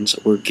 lines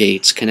or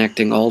gates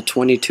connecting all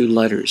 22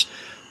 letters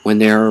when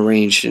they are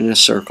arranged in a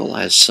circle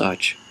as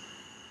such.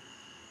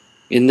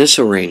 In this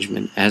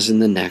arrangement, as in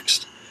the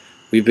next,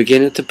 we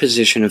begin at the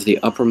position of the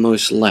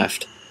uppermost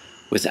left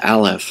with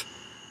Aleph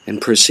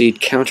and proceed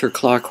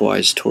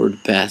counterclockwise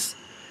toward Beth,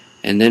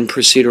 and then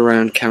proceed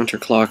around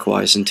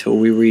counterclockwise until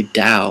we read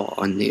Tao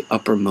on the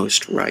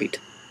uppermost right.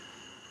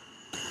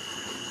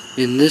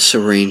 In this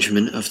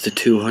arrangement of the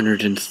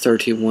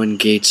 231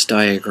 gates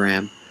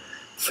diagram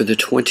for the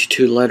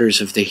 22 letters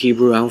of the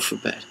Hebrew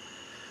alphabet,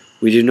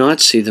 we do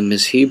not see them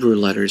as Hebrew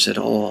letters at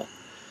all,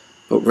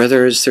 but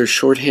rather as their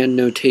shorthand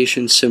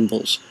notation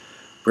symbols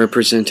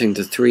representing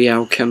the 3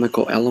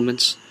 alchemical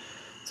elements,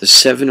 the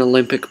 7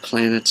 Olympic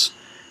planets,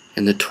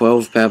 and the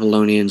 12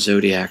 Babylonian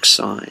zodiac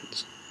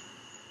signs.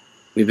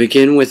 We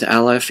begin with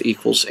Aleph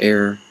equals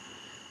air,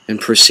 and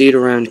proceed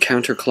around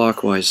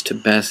counterclockwise to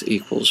Beth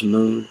equals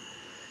moon,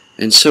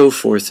 and so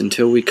forth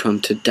until we come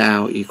to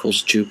Tao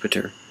equals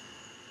Jupiter.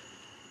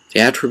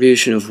 The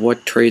attribution of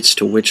what traits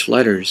to which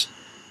letters,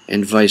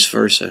 and vice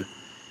versa,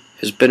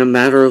 has been a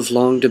matter of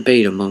long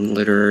debate among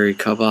literary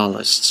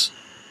Kabbalists,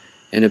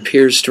 and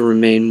appears to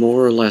remain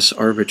more or less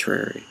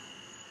arbitrary.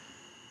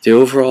 The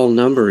overall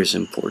number is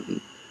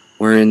important,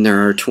 wherein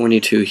there are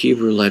 22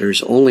 Hebrew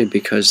letters only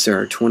because there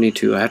are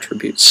 22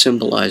 attributes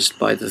symbolized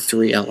by the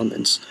 3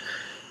 elements,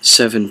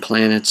 7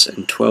 planets,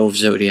 and 12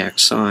 zodiac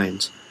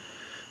signs,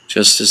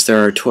 just as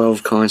there are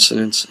 12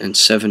 consonants and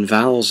 7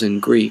 vowels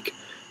in Greek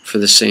for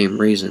the same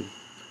reason.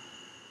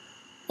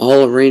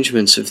 All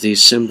arrangements of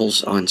these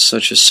symbols on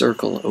such a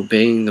circle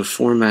obeying the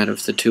format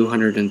of the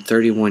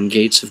 231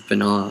 gates of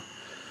Binah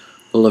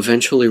will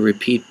eventually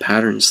repeat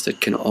patterns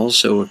that can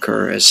also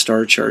occur as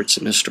star charts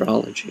in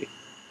astrology.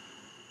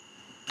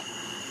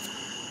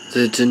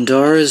 The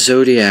Dendara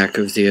zodiac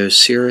of the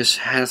Osiris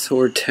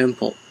Hathor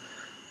Temple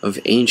of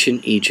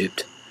ancient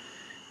Egypt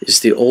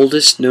is the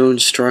oldest known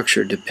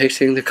structure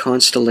depicting the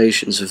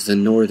constellations of the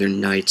northern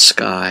night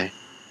sky.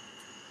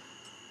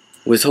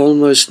 With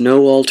almost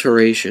no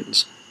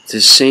alterations,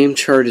 this same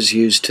chart is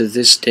used to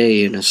this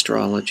day in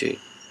astrology.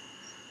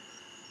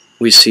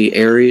 We see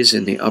Aries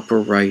in the upper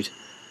right,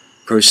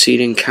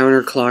 proceeding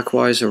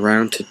counterclockwise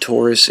around to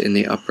Taurus in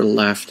the upper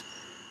left,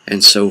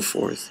 and so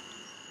forth.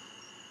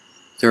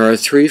 There are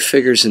 3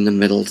 figures in the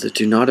middle that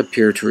do not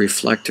appear to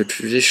reflect the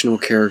traditional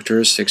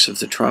characteristics of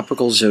the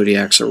tropical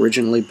zodiac's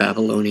originally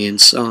Babylonian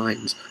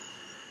signs.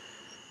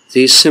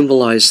 These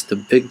symbolize the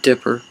Big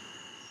Dipper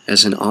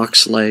as an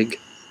ox leg,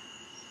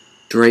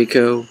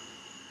 Draco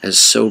as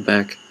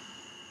Sobek,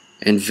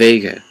 and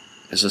Vega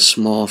as a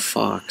small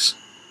fox.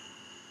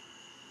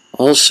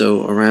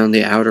 Also, around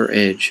the outer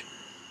edge,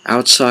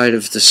 outside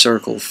of the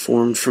circle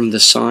formed from the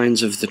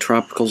signs of the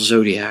tropical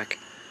zodiac,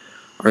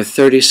 are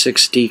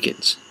 36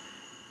 deacons,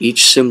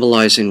 each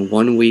symbolizing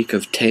 1 week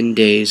of 10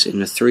 days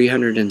in a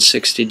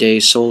 360-day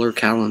solar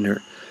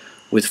calendar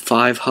with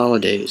 5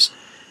 holidays,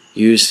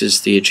 used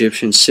as the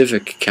Egyptian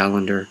civic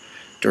calendar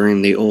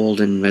during the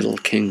Old and Middle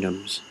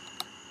Kingdoms.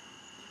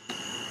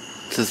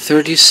 The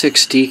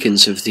 36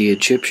 deacons of the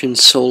Egyptian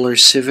solar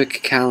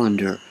civic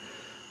calendar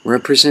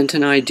represent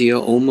an idea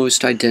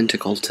almost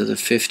identical to the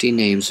 50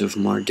 names of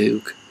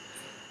Marduk.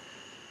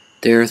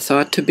 They are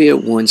thought to be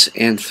at once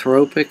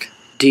anthropic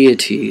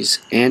deities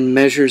and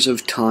measures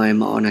of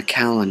time on a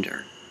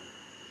calendar.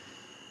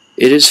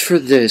 It is for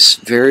this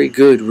very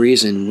good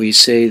reason we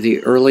say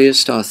the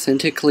earliest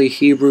authentically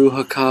Hebrew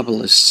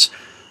Kabbalists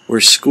were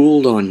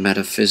schooled on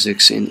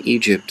metaphysics in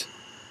Egypt.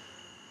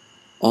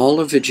 All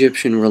of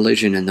Egyptian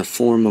religion in the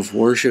form of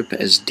worship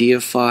as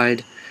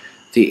deified,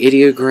 the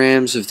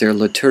ideograms of their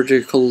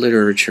liturgical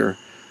literature,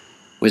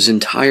 was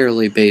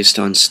entirely based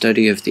on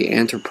study of the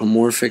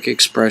anthropomorphic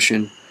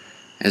expression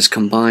as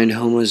combined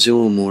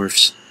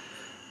homozoomorphs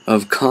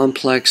of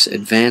complex,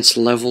 advanced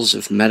levels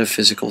of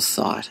metaphysical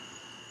thought.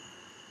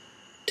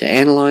 To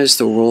analyze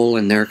the role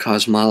in their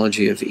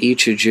cosmology of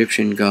each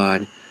Egyptian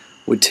god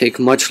would take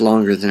much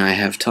longer than I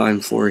have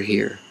time for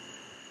here.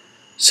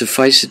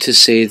 Suffice it to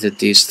say that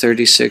these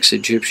 36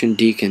 Egyptian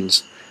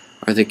deacons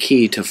are the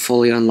key to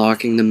fully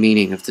unlocking the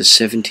meaning of the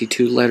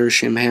 72-letter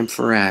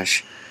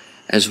Shemhamphorash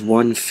as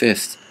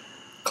 1/5,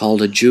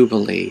 called a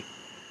jubilee,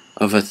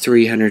 of a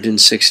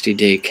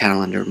 360-day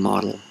calendar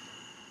model.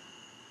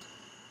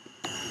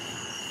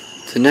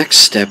 The next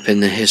step in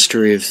the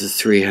history of the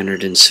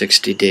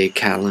 360-day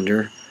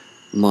calendar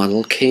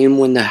model came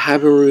when the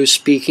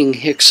Habaru-speaking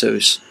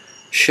Hyksos,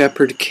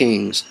 shepherd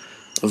kings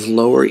of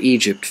Lower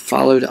Egypt,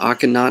 followed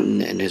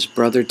Akhenaten and his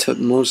brother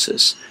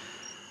Tutmosis,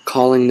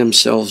 calling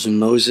themselves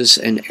Moses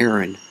and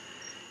Aaron,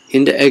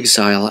 into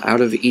exile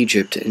out of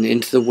Egypt and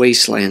into the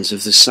wastelands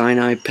of the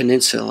Sinai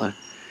Peninsula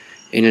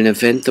in an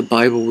event the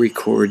Bible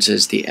records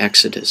as the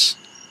Exodus.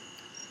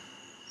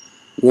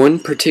 One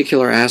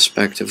particular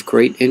aspect of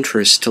great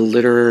interest to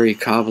literary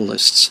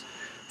Kabbalists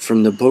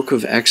from the book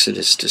of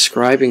Exodus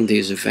describing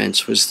these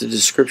events was the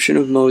description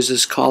of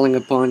Moses calling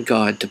upon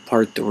God to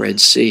part the Red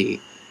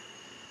Sea.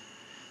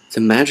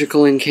 The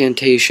magical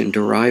incantation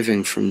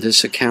deriving from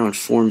this account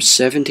forms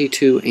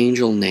 72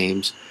 angel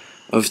names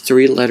of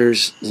 3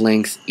 letters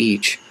length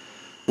each,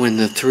 when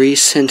the 3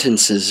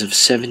 sentences of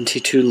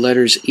 72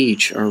 letters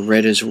each are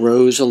read as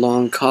rows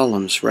along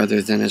columns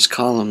rather than as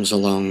columns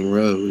along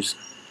rows.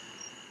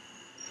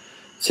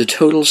 The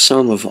total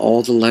sum of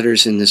all the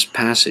letters in this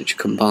passage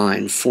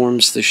combined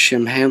forms the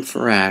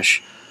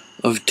Shemhamphorash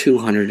of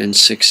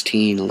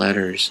 216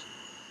 letters.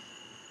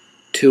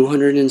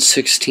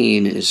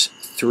 216 is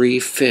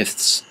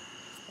 3/5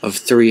 of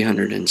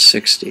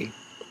 360.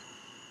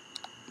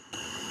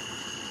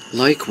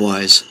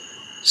 Likewise,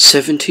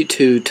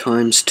 72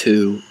 times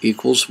 2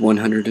 equals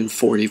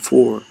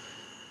 144,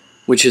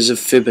 which is a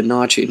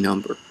Fibonacci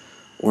number,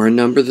 or a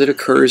number that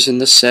occurs in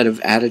the set of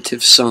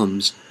additive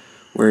sums,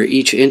 where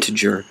each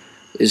integer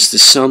is the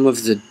sum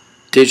of the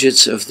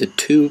digits of the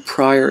 2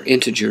 prior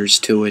integers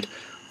to it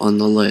on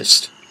the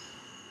list,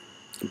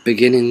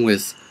 beginning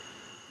with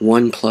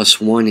 1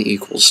 plus 1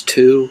 equals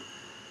 2,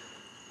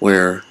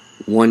 where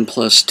 1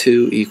 plus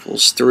 2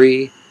 equals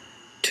 3,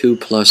 2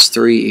 plus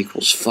 3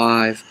 equals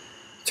 5,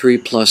 3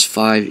 plus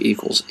 5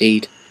 equals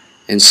 8,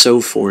 and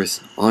so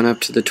forth, on up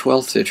to the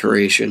 12th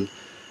iteration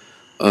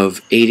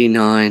of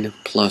 89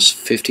 plus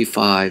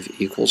 55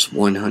 equals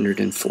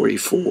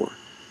 144.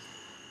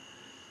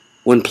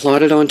 When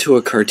plotted onto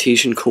a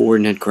Cartesian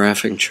coordinate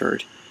graphing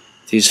chart,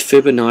 these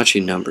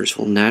Fibonacci numbers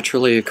will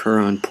naturally occur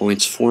on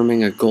points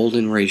forming a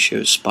golden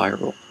ratio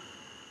spiral.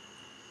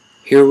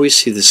 Here we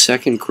see the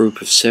second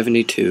group of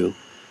 72,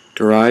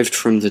 derived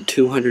from the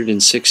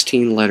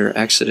 216-letter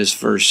Exodus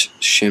verse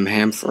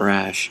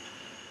Shemhamphorash,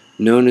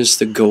 known as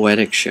the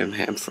Goetic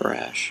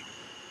Shemhamphorash,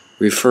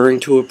 referring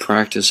to a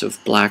practice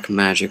of black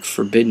magic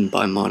forbidden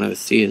by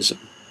monotheism.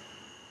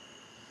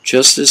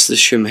 Just as the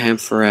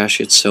Shemhamphorash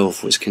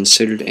itself was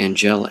considered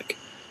angelic,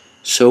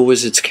 so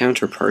was its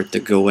counterpart, the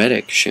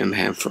Goetic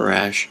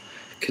Shemhamphorash,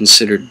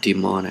 considered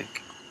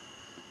demonic.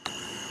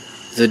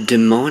 The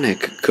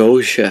demonic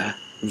Gosha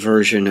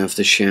version of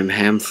the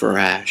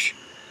Shemhamphorash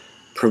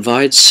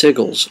provides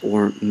sigils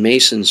or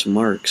mason's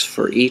marks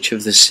for each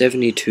of the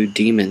 72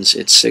 demons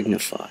it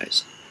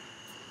signifies.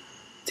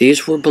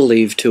 These were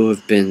believed to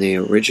have been the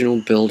original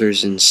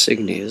builders'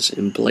 insignias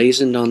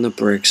emblazoned on the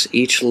bricks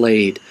each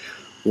laid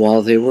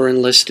while they were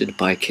enlisted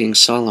by King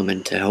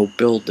Solomon to help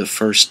build the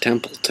first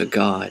temple to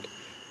God.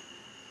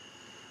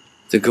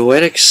 The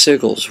Goetic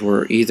sigils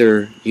were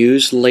either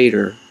used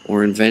later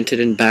or invented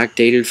and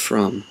backdated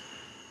from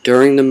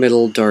during the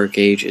Middle Dark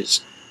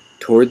Ages,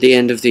 toward the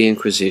end of the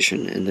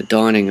Inquisition and the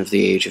dawning of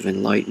the Age of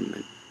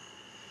Enlightenment.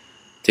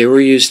 They were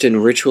used in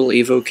ritual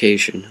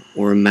evocation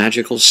or a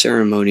magical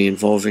ceremony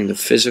involving the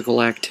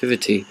physical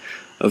activity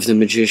of the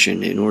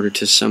magician in order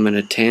to summon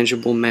a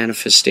tangible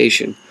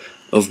manifestation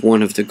of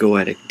one of the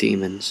Goetic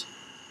demons.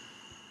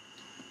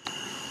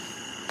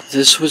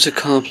 This was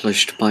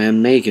accomplished by a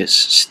magus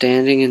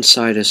standing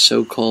inside a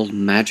so-called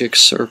magic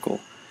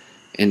circle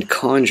and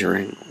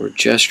conjuring or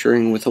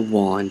gesturing with a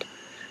wand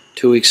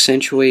to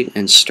accentuate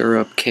and stir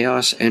up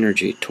chaos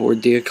energy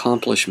toward the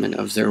accomplishment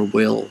of their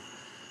will.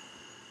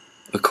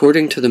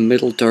 According to the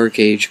Middle Dark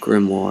Age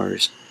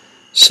grimoires,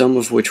 some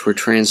of which were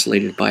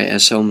translated by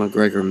S.L.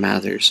 MacGregor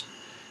Mathers,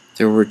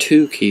 there were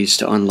two keys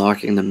to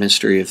unlocking the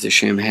mystery of the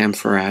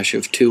Shimham-Farash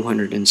of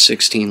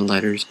 216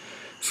 letters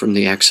from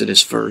the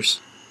Exodus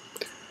verse.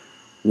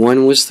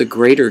 One was the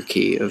Greater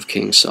Key of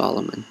King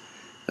Solomon,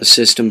 a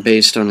system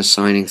based on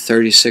assigning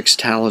 36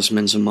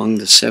 talismans among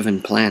the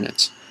 7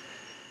 planets,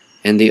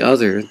 and the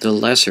other, the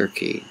Lesser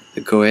Key,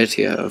 the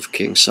Goetia of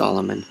King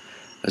Solomon,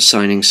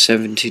 assigning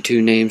 72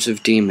 names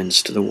of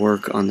demons to the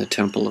work on the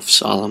Temple of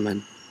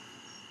Solomon.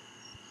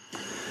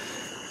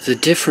 The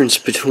difference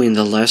between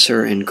the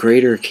Lesser and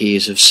Greater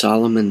Keys of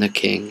Solomon the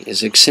King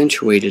is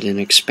accentuated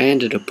and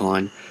expanded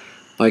upon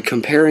by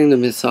comparing the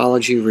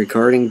mythology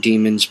regarding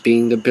demons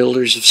being the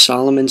builders of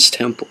Solomon's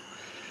temple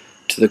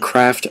to the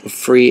craft of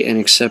free and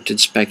accepted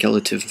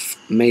speculative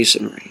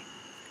masonry.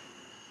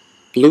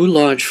 Blue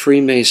Lodge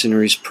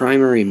Freemasonry's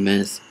primary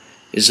myth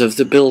is of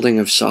the building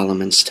of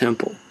Solomon's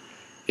temple,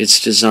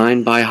 its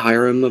design by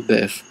Hiram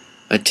Abiff,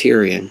 a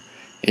Tyrian,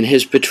 and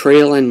his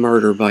betrayal and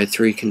murder by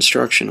 3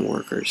 construction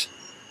workers.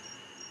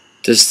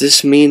 Does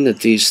this mean that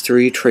these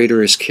 3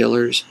 traitorous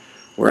killers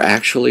were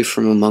actually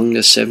from among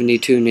the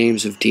 72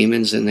 names of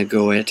demons in the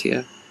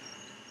Goetia?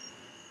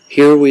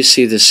 Here we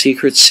see the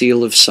secret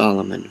seal of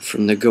Solomon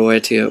from the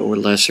Goetia or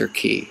Lesser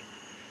Key.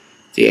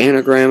 The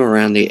anagram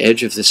around the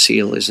edge of the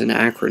seal is an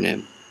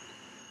acronym.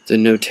 The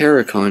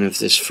notaricon of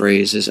this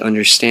phrase is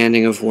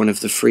understanding of one of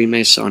the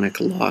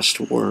Freemasonic lost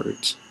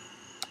words.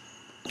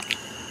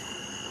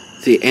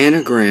 The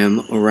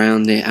anagram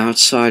around the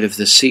outside of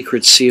the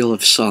secret seal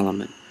of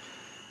Solomon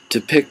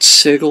depicts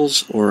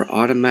sigils or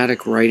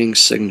automatic writing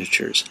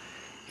signatures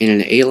in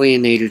an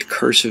alienated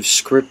cursive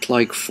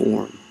script-like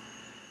form.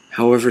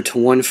 However, to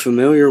one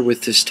familiar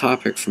with this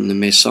topic from the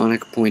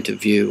Masonic point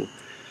of view,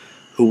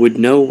 who would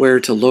know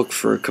where to look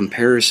for a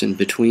comparison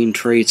between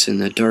traits in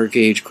the Dark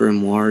Age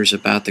grimoires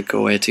about the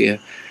Goetia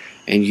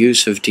and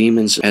use of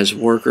demons as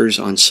workers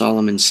on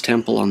Solomon's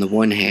temple on the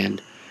one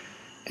hand,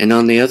 and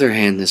on the other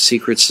hand the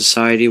secret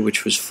society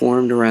which was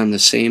formed around the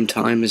same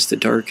time as the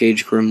Dark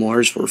Age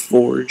grimoires were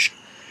forged,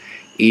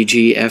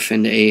 e.g. F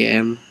and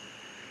AM,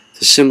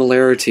 the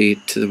similarity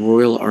to the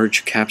Royal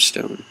Arch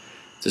capstone,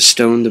 the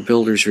stone the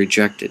builders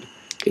rejected,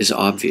 is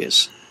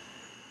obvious.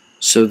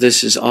 So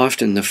this is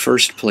often the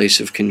first place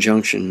of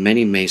conjunction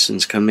many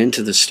Masons come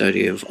into the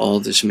study of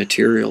all this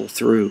material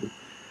through,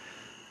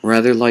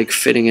 rather like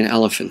fitting an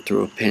elephant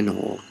through a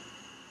pinhole.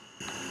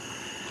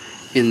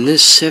 In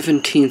this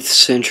 17th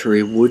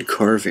century wood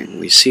carving,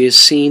 we see a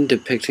scene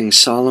depicting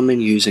Solomon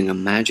using a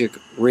magic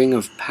ring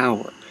of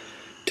power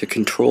to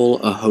control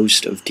a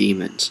host of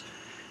demons,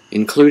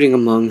 including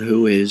among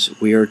who is,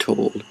 we are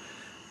told,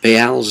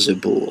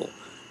 Baal-zebul,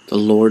 the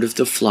Lord of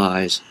the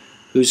Flies,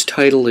 whose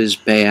title is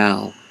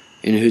Baal,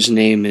 and whose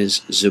name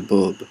is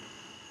Zebub.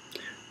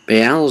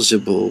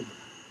 Baal-zebub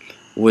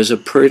was a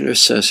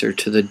predecessor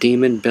to the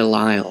demon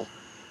Belial,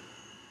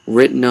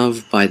 written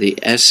of by the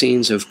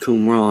Essenes of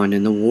Qumran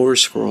in the War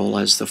Scroll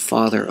as the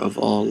father of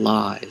all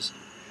lies,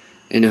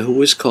 and who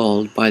was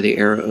called, by the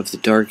era of the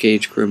Dark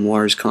Age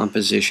grimoires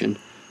composition,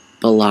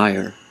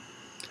 Beliar.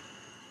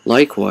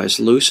 Likewise,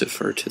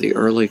 Lucifer to the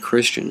early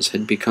Christians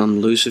had become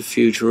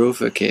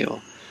Lucifugerophakael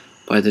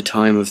by the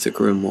time of the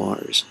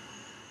grimoires.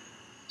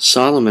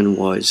 Solomon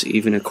was,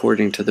 even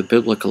according to the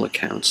biblical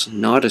accounts,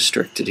 not a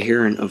strict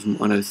adherent of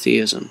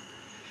monotheism.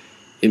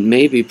 It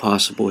may be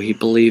possible he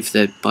believed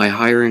that by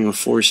hiring a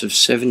force of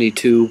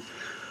 72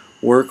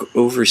 work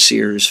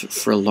overseers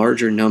for a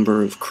larger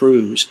number of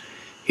crews,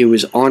 he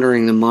was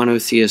honoring the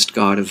monotheist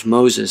God of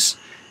Moses,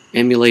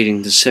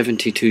 emulating the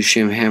 72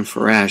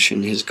 Shimham-Farash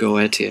in his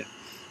Goetia.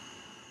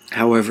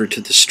 However,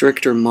 to the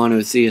stricter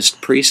monotheist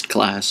priest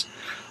class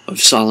of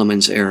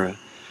Solomon's era,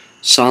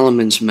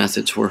 Solomon's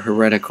methods were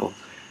heretical,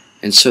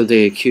 and so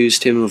they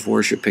accused him of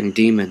worshipping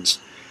demons,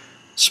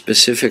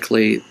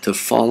 specifically the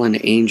fallen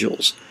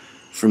angels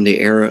from the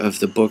era of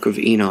the Book of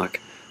Enoch,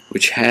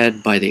 which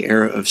had, by the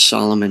era of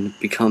Solomon,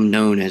 become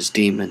known as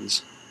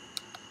demons.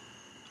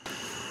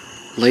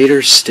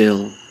 Later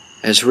still,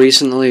 as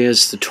recently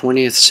as the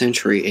 20th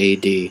century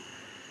AD,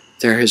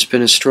 there has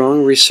been a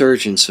strong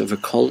resurgence of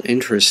occult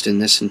interest in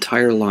this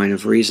entire line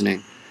of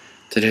reasoning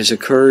that has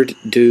occurred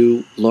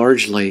due,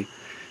 largely,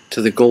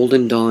 to the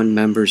Golden Dawn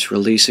members'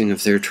 releasing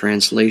of their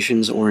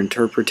translations or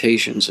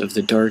interpretations of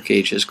the Dark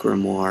Ages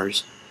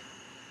grimoires.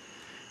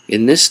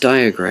 In this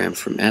diagram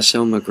from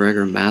S.L.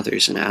 MacGregor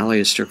Mathers and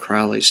Aleister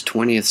Crowley's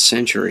 20th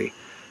century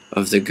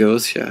of the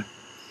Goetia,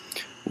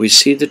 we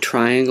see the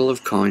triangle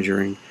of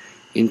conjuring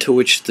into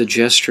which the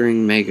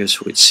gesturing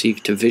magus would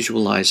seek to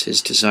visualize his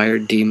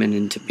desired demon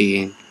into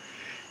being,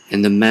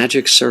 and the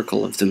magic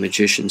circle of the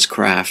magician's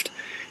craft,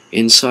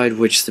 inside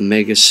which the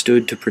magus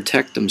stood to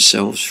protect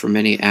themselves from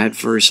any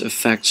adverse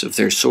effects of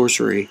their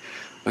sorcery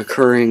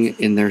occurring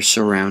in their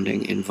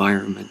surrounding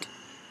environment.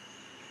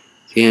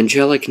 The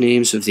angelic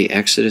names of the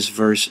Exodus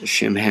verse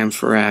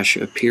Shemhamphorash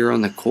appear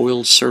on the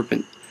coiled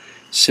serpent,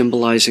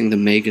 symbolizing the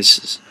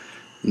Magus'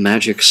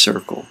 magic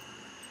circle.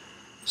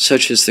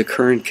 Such is the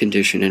current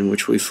condition in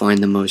which we find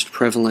the most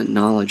prevalent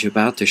knowledge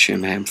about the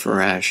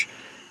Shemhamphorash,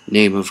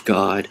 name of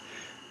God,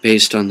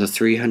 based on the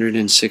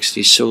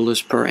 360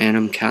 solas per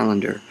annum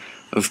calendar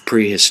of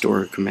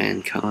prehistoric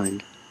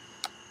mankind.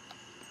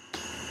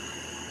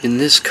 In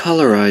this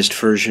colorized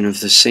version of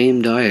the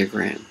same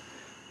diagram,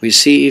 we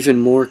see even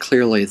more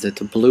clearly that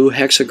the blue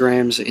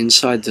hexagrams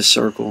inside the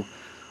circle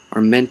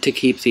are meant to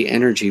keep the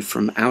energy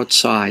from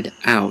outside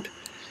out,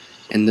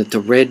 and that the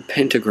red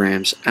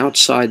pentagrams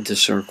outside the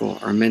circle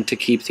are meant to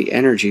keep the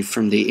energy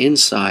from the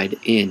inside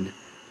in.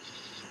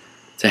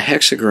 The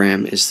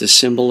hexagram is the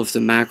symbol of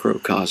the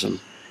macrocosm,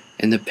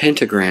 and the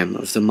pentagram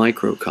of the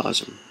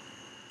microcosm.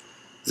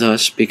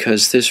 Thus,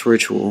 because this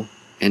ritual,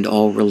 and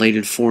all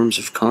related forms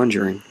of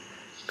conjuring,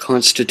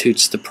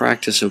 constitutes the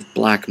practice of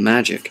black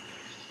magic,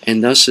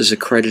 and thus is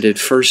accredited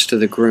first to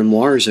the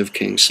grimoires of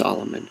King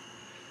Solomon,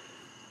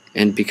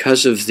 and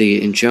because of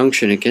the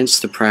injunction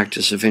against the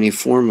practice of any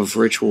form of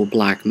ritual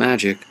black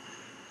magic,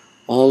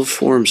 all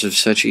forms of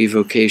such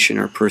evocation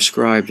are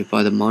prescribed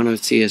by the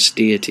monotheist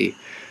deity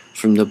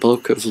from the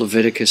book of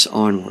Leviticus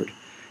onward,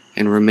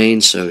 and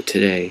remain so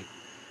today.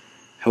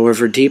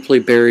 However, deeply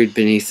buried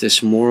beneath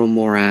this moral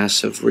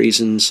morass of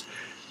reasons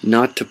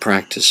not to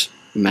practice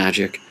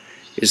magic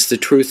is the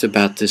truth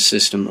about this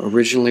system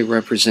originally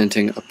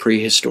representing a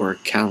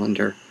prehistoric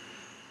calendar.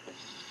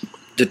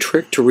 The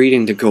trick to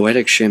reading the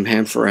Goetic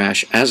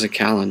Shemhamphorash as a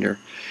calendar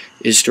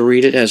is to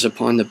read it as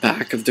upon the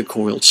back of the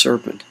coiled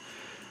serpent.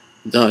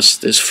 Thus,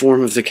 this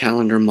form of the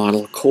calendar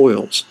model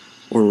coils,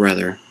 or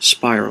rather,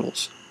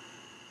 spirals.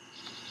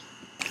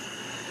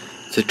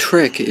 The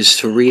trick is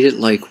to read it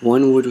like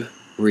one would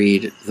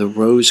read the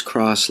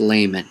rose-cross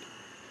layman,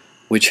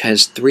 which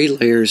has 3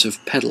 layers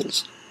of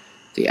petals,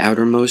 the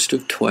outermost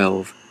of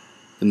 12,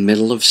 the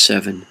middle of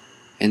 7,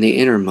 and the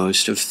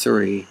innermost of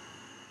 3.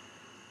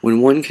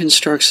 When one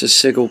constructs a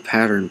sigil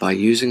pattern by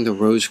using the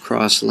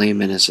rose-cross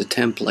layman as a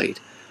template,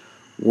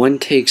 one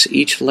takes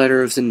each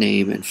letter of the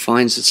name and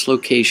finds its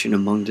location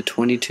among the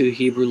 22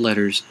 Hebrew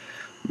letters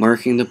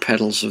marking the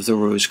petals of the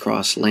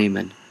rose-cross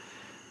layman,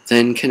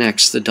 then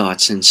connects the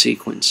dots in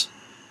sequence.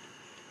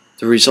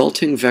 The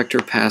resulting vector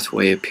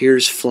pathway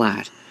appears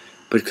flat,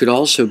 but could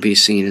also be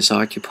seen as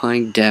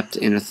occupying depth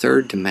in a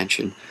third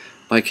dimension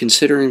by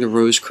considering the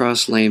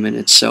rose-cross layman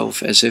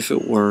itself as if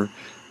it were,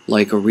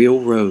 like a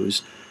real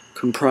rose,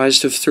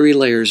 comprised of 3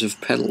 layers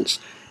of petals,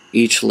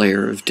 each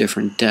layer of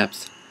different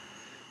depth.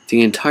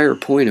 The entire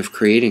point of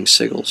creating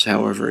sigils,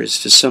 however,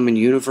 is to summon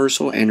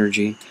universal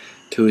energy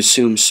to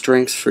assume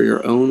strength for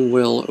your own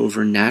will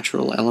over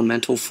natural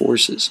elemental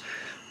forces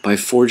by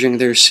forging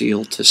their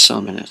seal to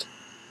summon it.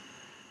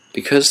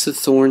 Because the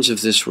thorns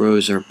of this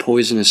rose are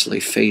poisonously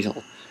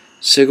fatal,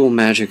 sigil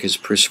magic is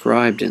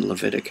prescribed in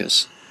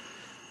Leviticus.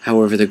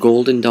 However, the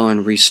Golden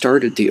Dawn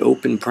restarted the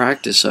open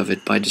practice of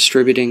it by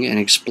distributing and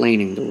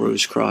explaining the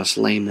rose-cross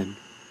layman.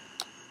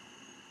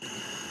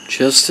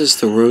 Just as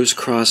the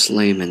rose-cross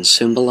layman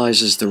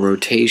symbolizes the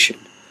rotation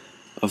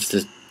of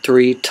the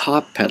 3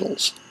 top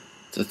petals,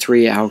 the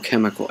 3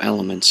 alchemical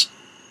elements,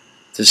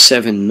 the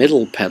 7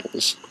 middle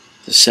petals,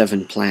 the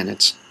 7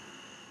 planets,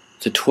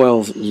 the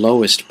 12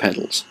 lowest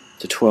petals,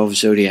 the 12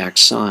 zodiac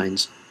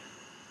signs,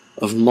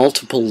 of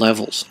multiple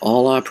levels,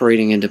 all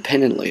operating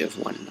independently of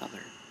one another.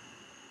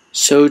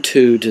 So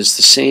too does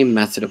the same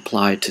method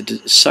apply to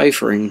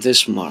deciphering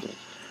this model,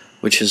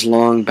 which has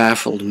long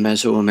baffled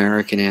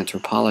Mesoamerican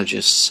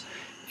anthropologists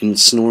in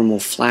its normal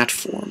flat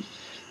form,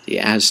 the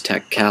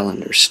Aztec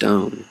calendar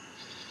stone.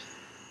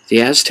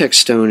 The Aztec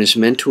stone is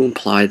meant to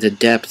imply the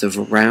depth of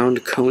a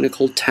round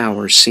conical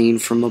tower seen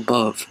from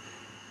above.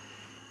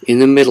 In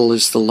the middle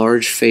is the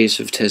large face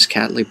of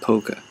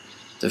Tezcatlipoca,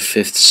 the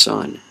 5th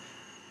sun.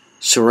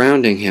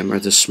 Surrounding him are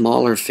the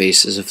smaller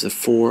faces of the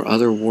 4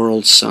 other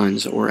world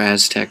suns or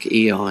Aztec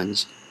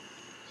eons.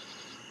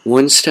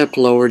 One step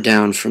lower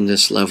down from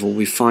this level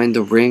we find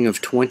the ring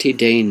of 20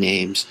 day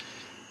names,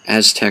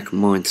 Aztec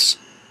months.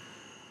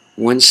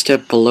 One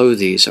step below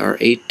these are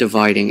 8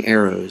 dividing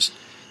arrows,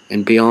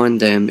 and beyond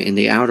them in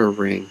the outer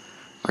ring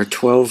are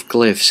 12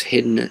 glyphs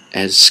hidden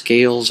as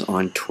scales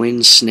on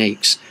twin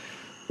snakes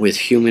with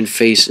human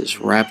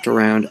faces wrapped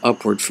around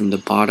upward from the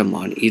bottom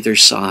on either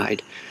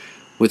side,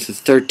 with the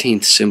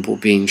 13th symbol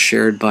being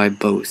shared by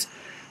both,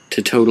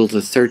 to total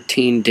the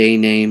 13 day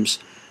names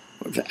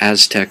of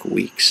Aztec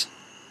weeks.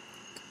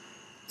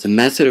 The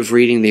method of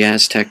reading the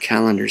Aztec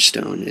calendar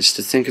stone is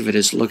to think of it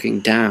as looking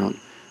down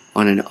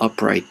on an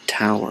upright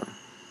tower.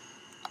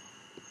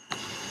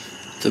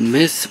 The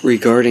myth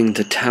regarding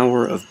the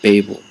Tower of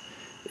Babel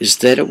is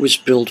that it was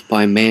built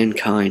by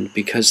mankind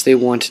because they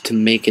wanted to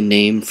make a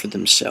name for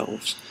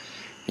themselves,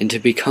 and to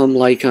become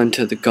like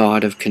unto the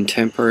god of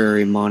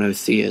contemporary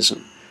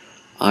monotheism,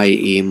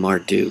 i.e.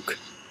 Marduk.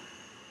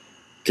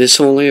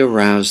 This only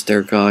aroused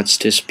their god's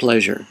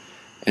displeasure,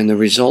 and the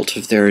result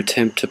of their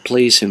attempt to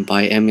please him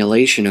by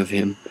emulation of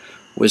him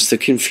was the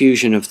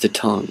confusion of the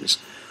tongues,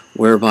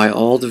 whereby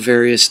all the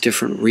various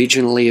different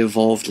regionally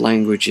evolved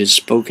languages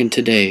spoken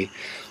today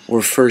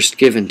were first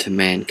given to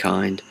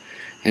mankind,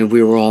 and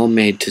we were all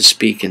made to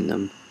speak in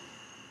them.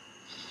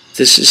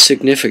 This is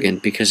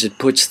significant because it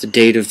puts the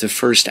date of the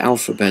first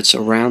alphabets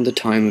around the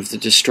time of the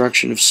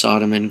destruction of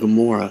Sodom and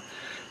Gomorrah,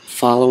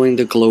 following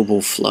the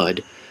global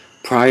flood,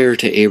 prior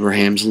to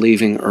Abraham's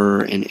leaving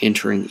Ur and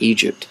entering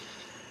Egypt.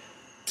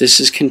 This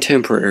is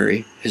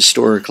contemporary,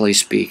 historically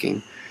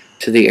speaking,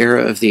 to the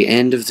era of the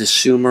end of the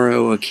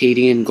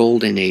Sumero-Akkadian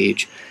Golden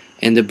Age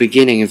and the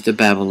beginning of the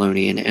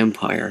Babylonian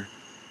Empire.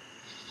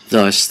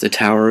 Thus, the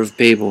Tower of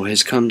Babel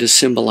has come to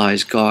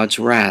symbolize God's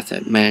wrath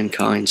at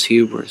mankind's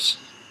hubris.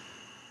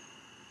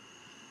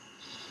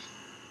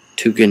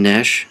 To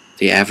Ganesh,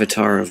 the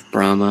avatar of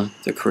Brahma,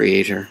 the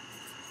creator.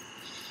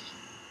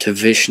 To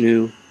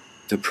Vishnu,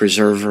 the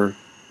preserver,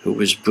 who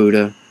was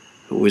Buddha,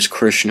 who was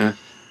Krishna,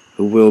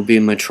 who will be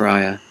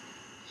Maitreya.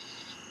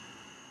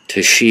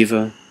 To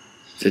Shiva,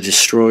 the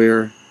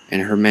destroyer,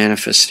 and her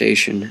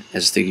manifestation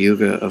as the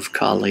Yuga of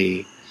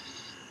Kali.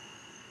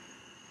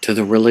 To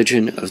the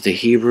religion of the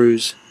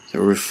Hebrews, the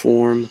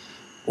Reform,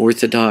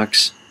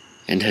 Orthodox,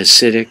 and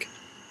Hasidic.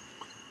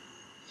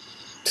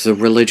 To the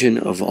religion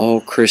of all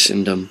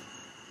Christendom,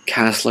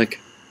 Catholic,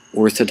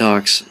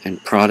 Orthodox,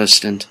 and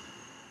Protestant.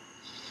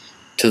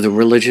 To the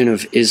religion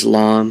of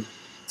Islam,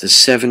 the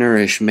Sevener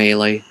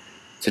Ishmaeli,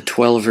 the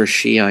Twelver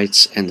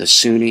Shiites, and the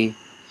Sunni.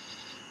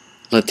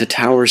 Let the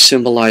tower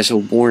symbolize a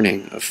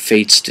warning of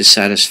fate's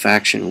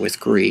dissatisfaction with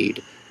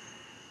greed.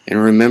 And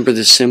remember,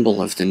 the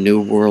symbol of the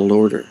New World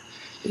Order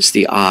is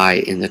the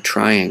eye in the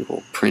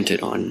triangle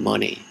printed on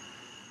money.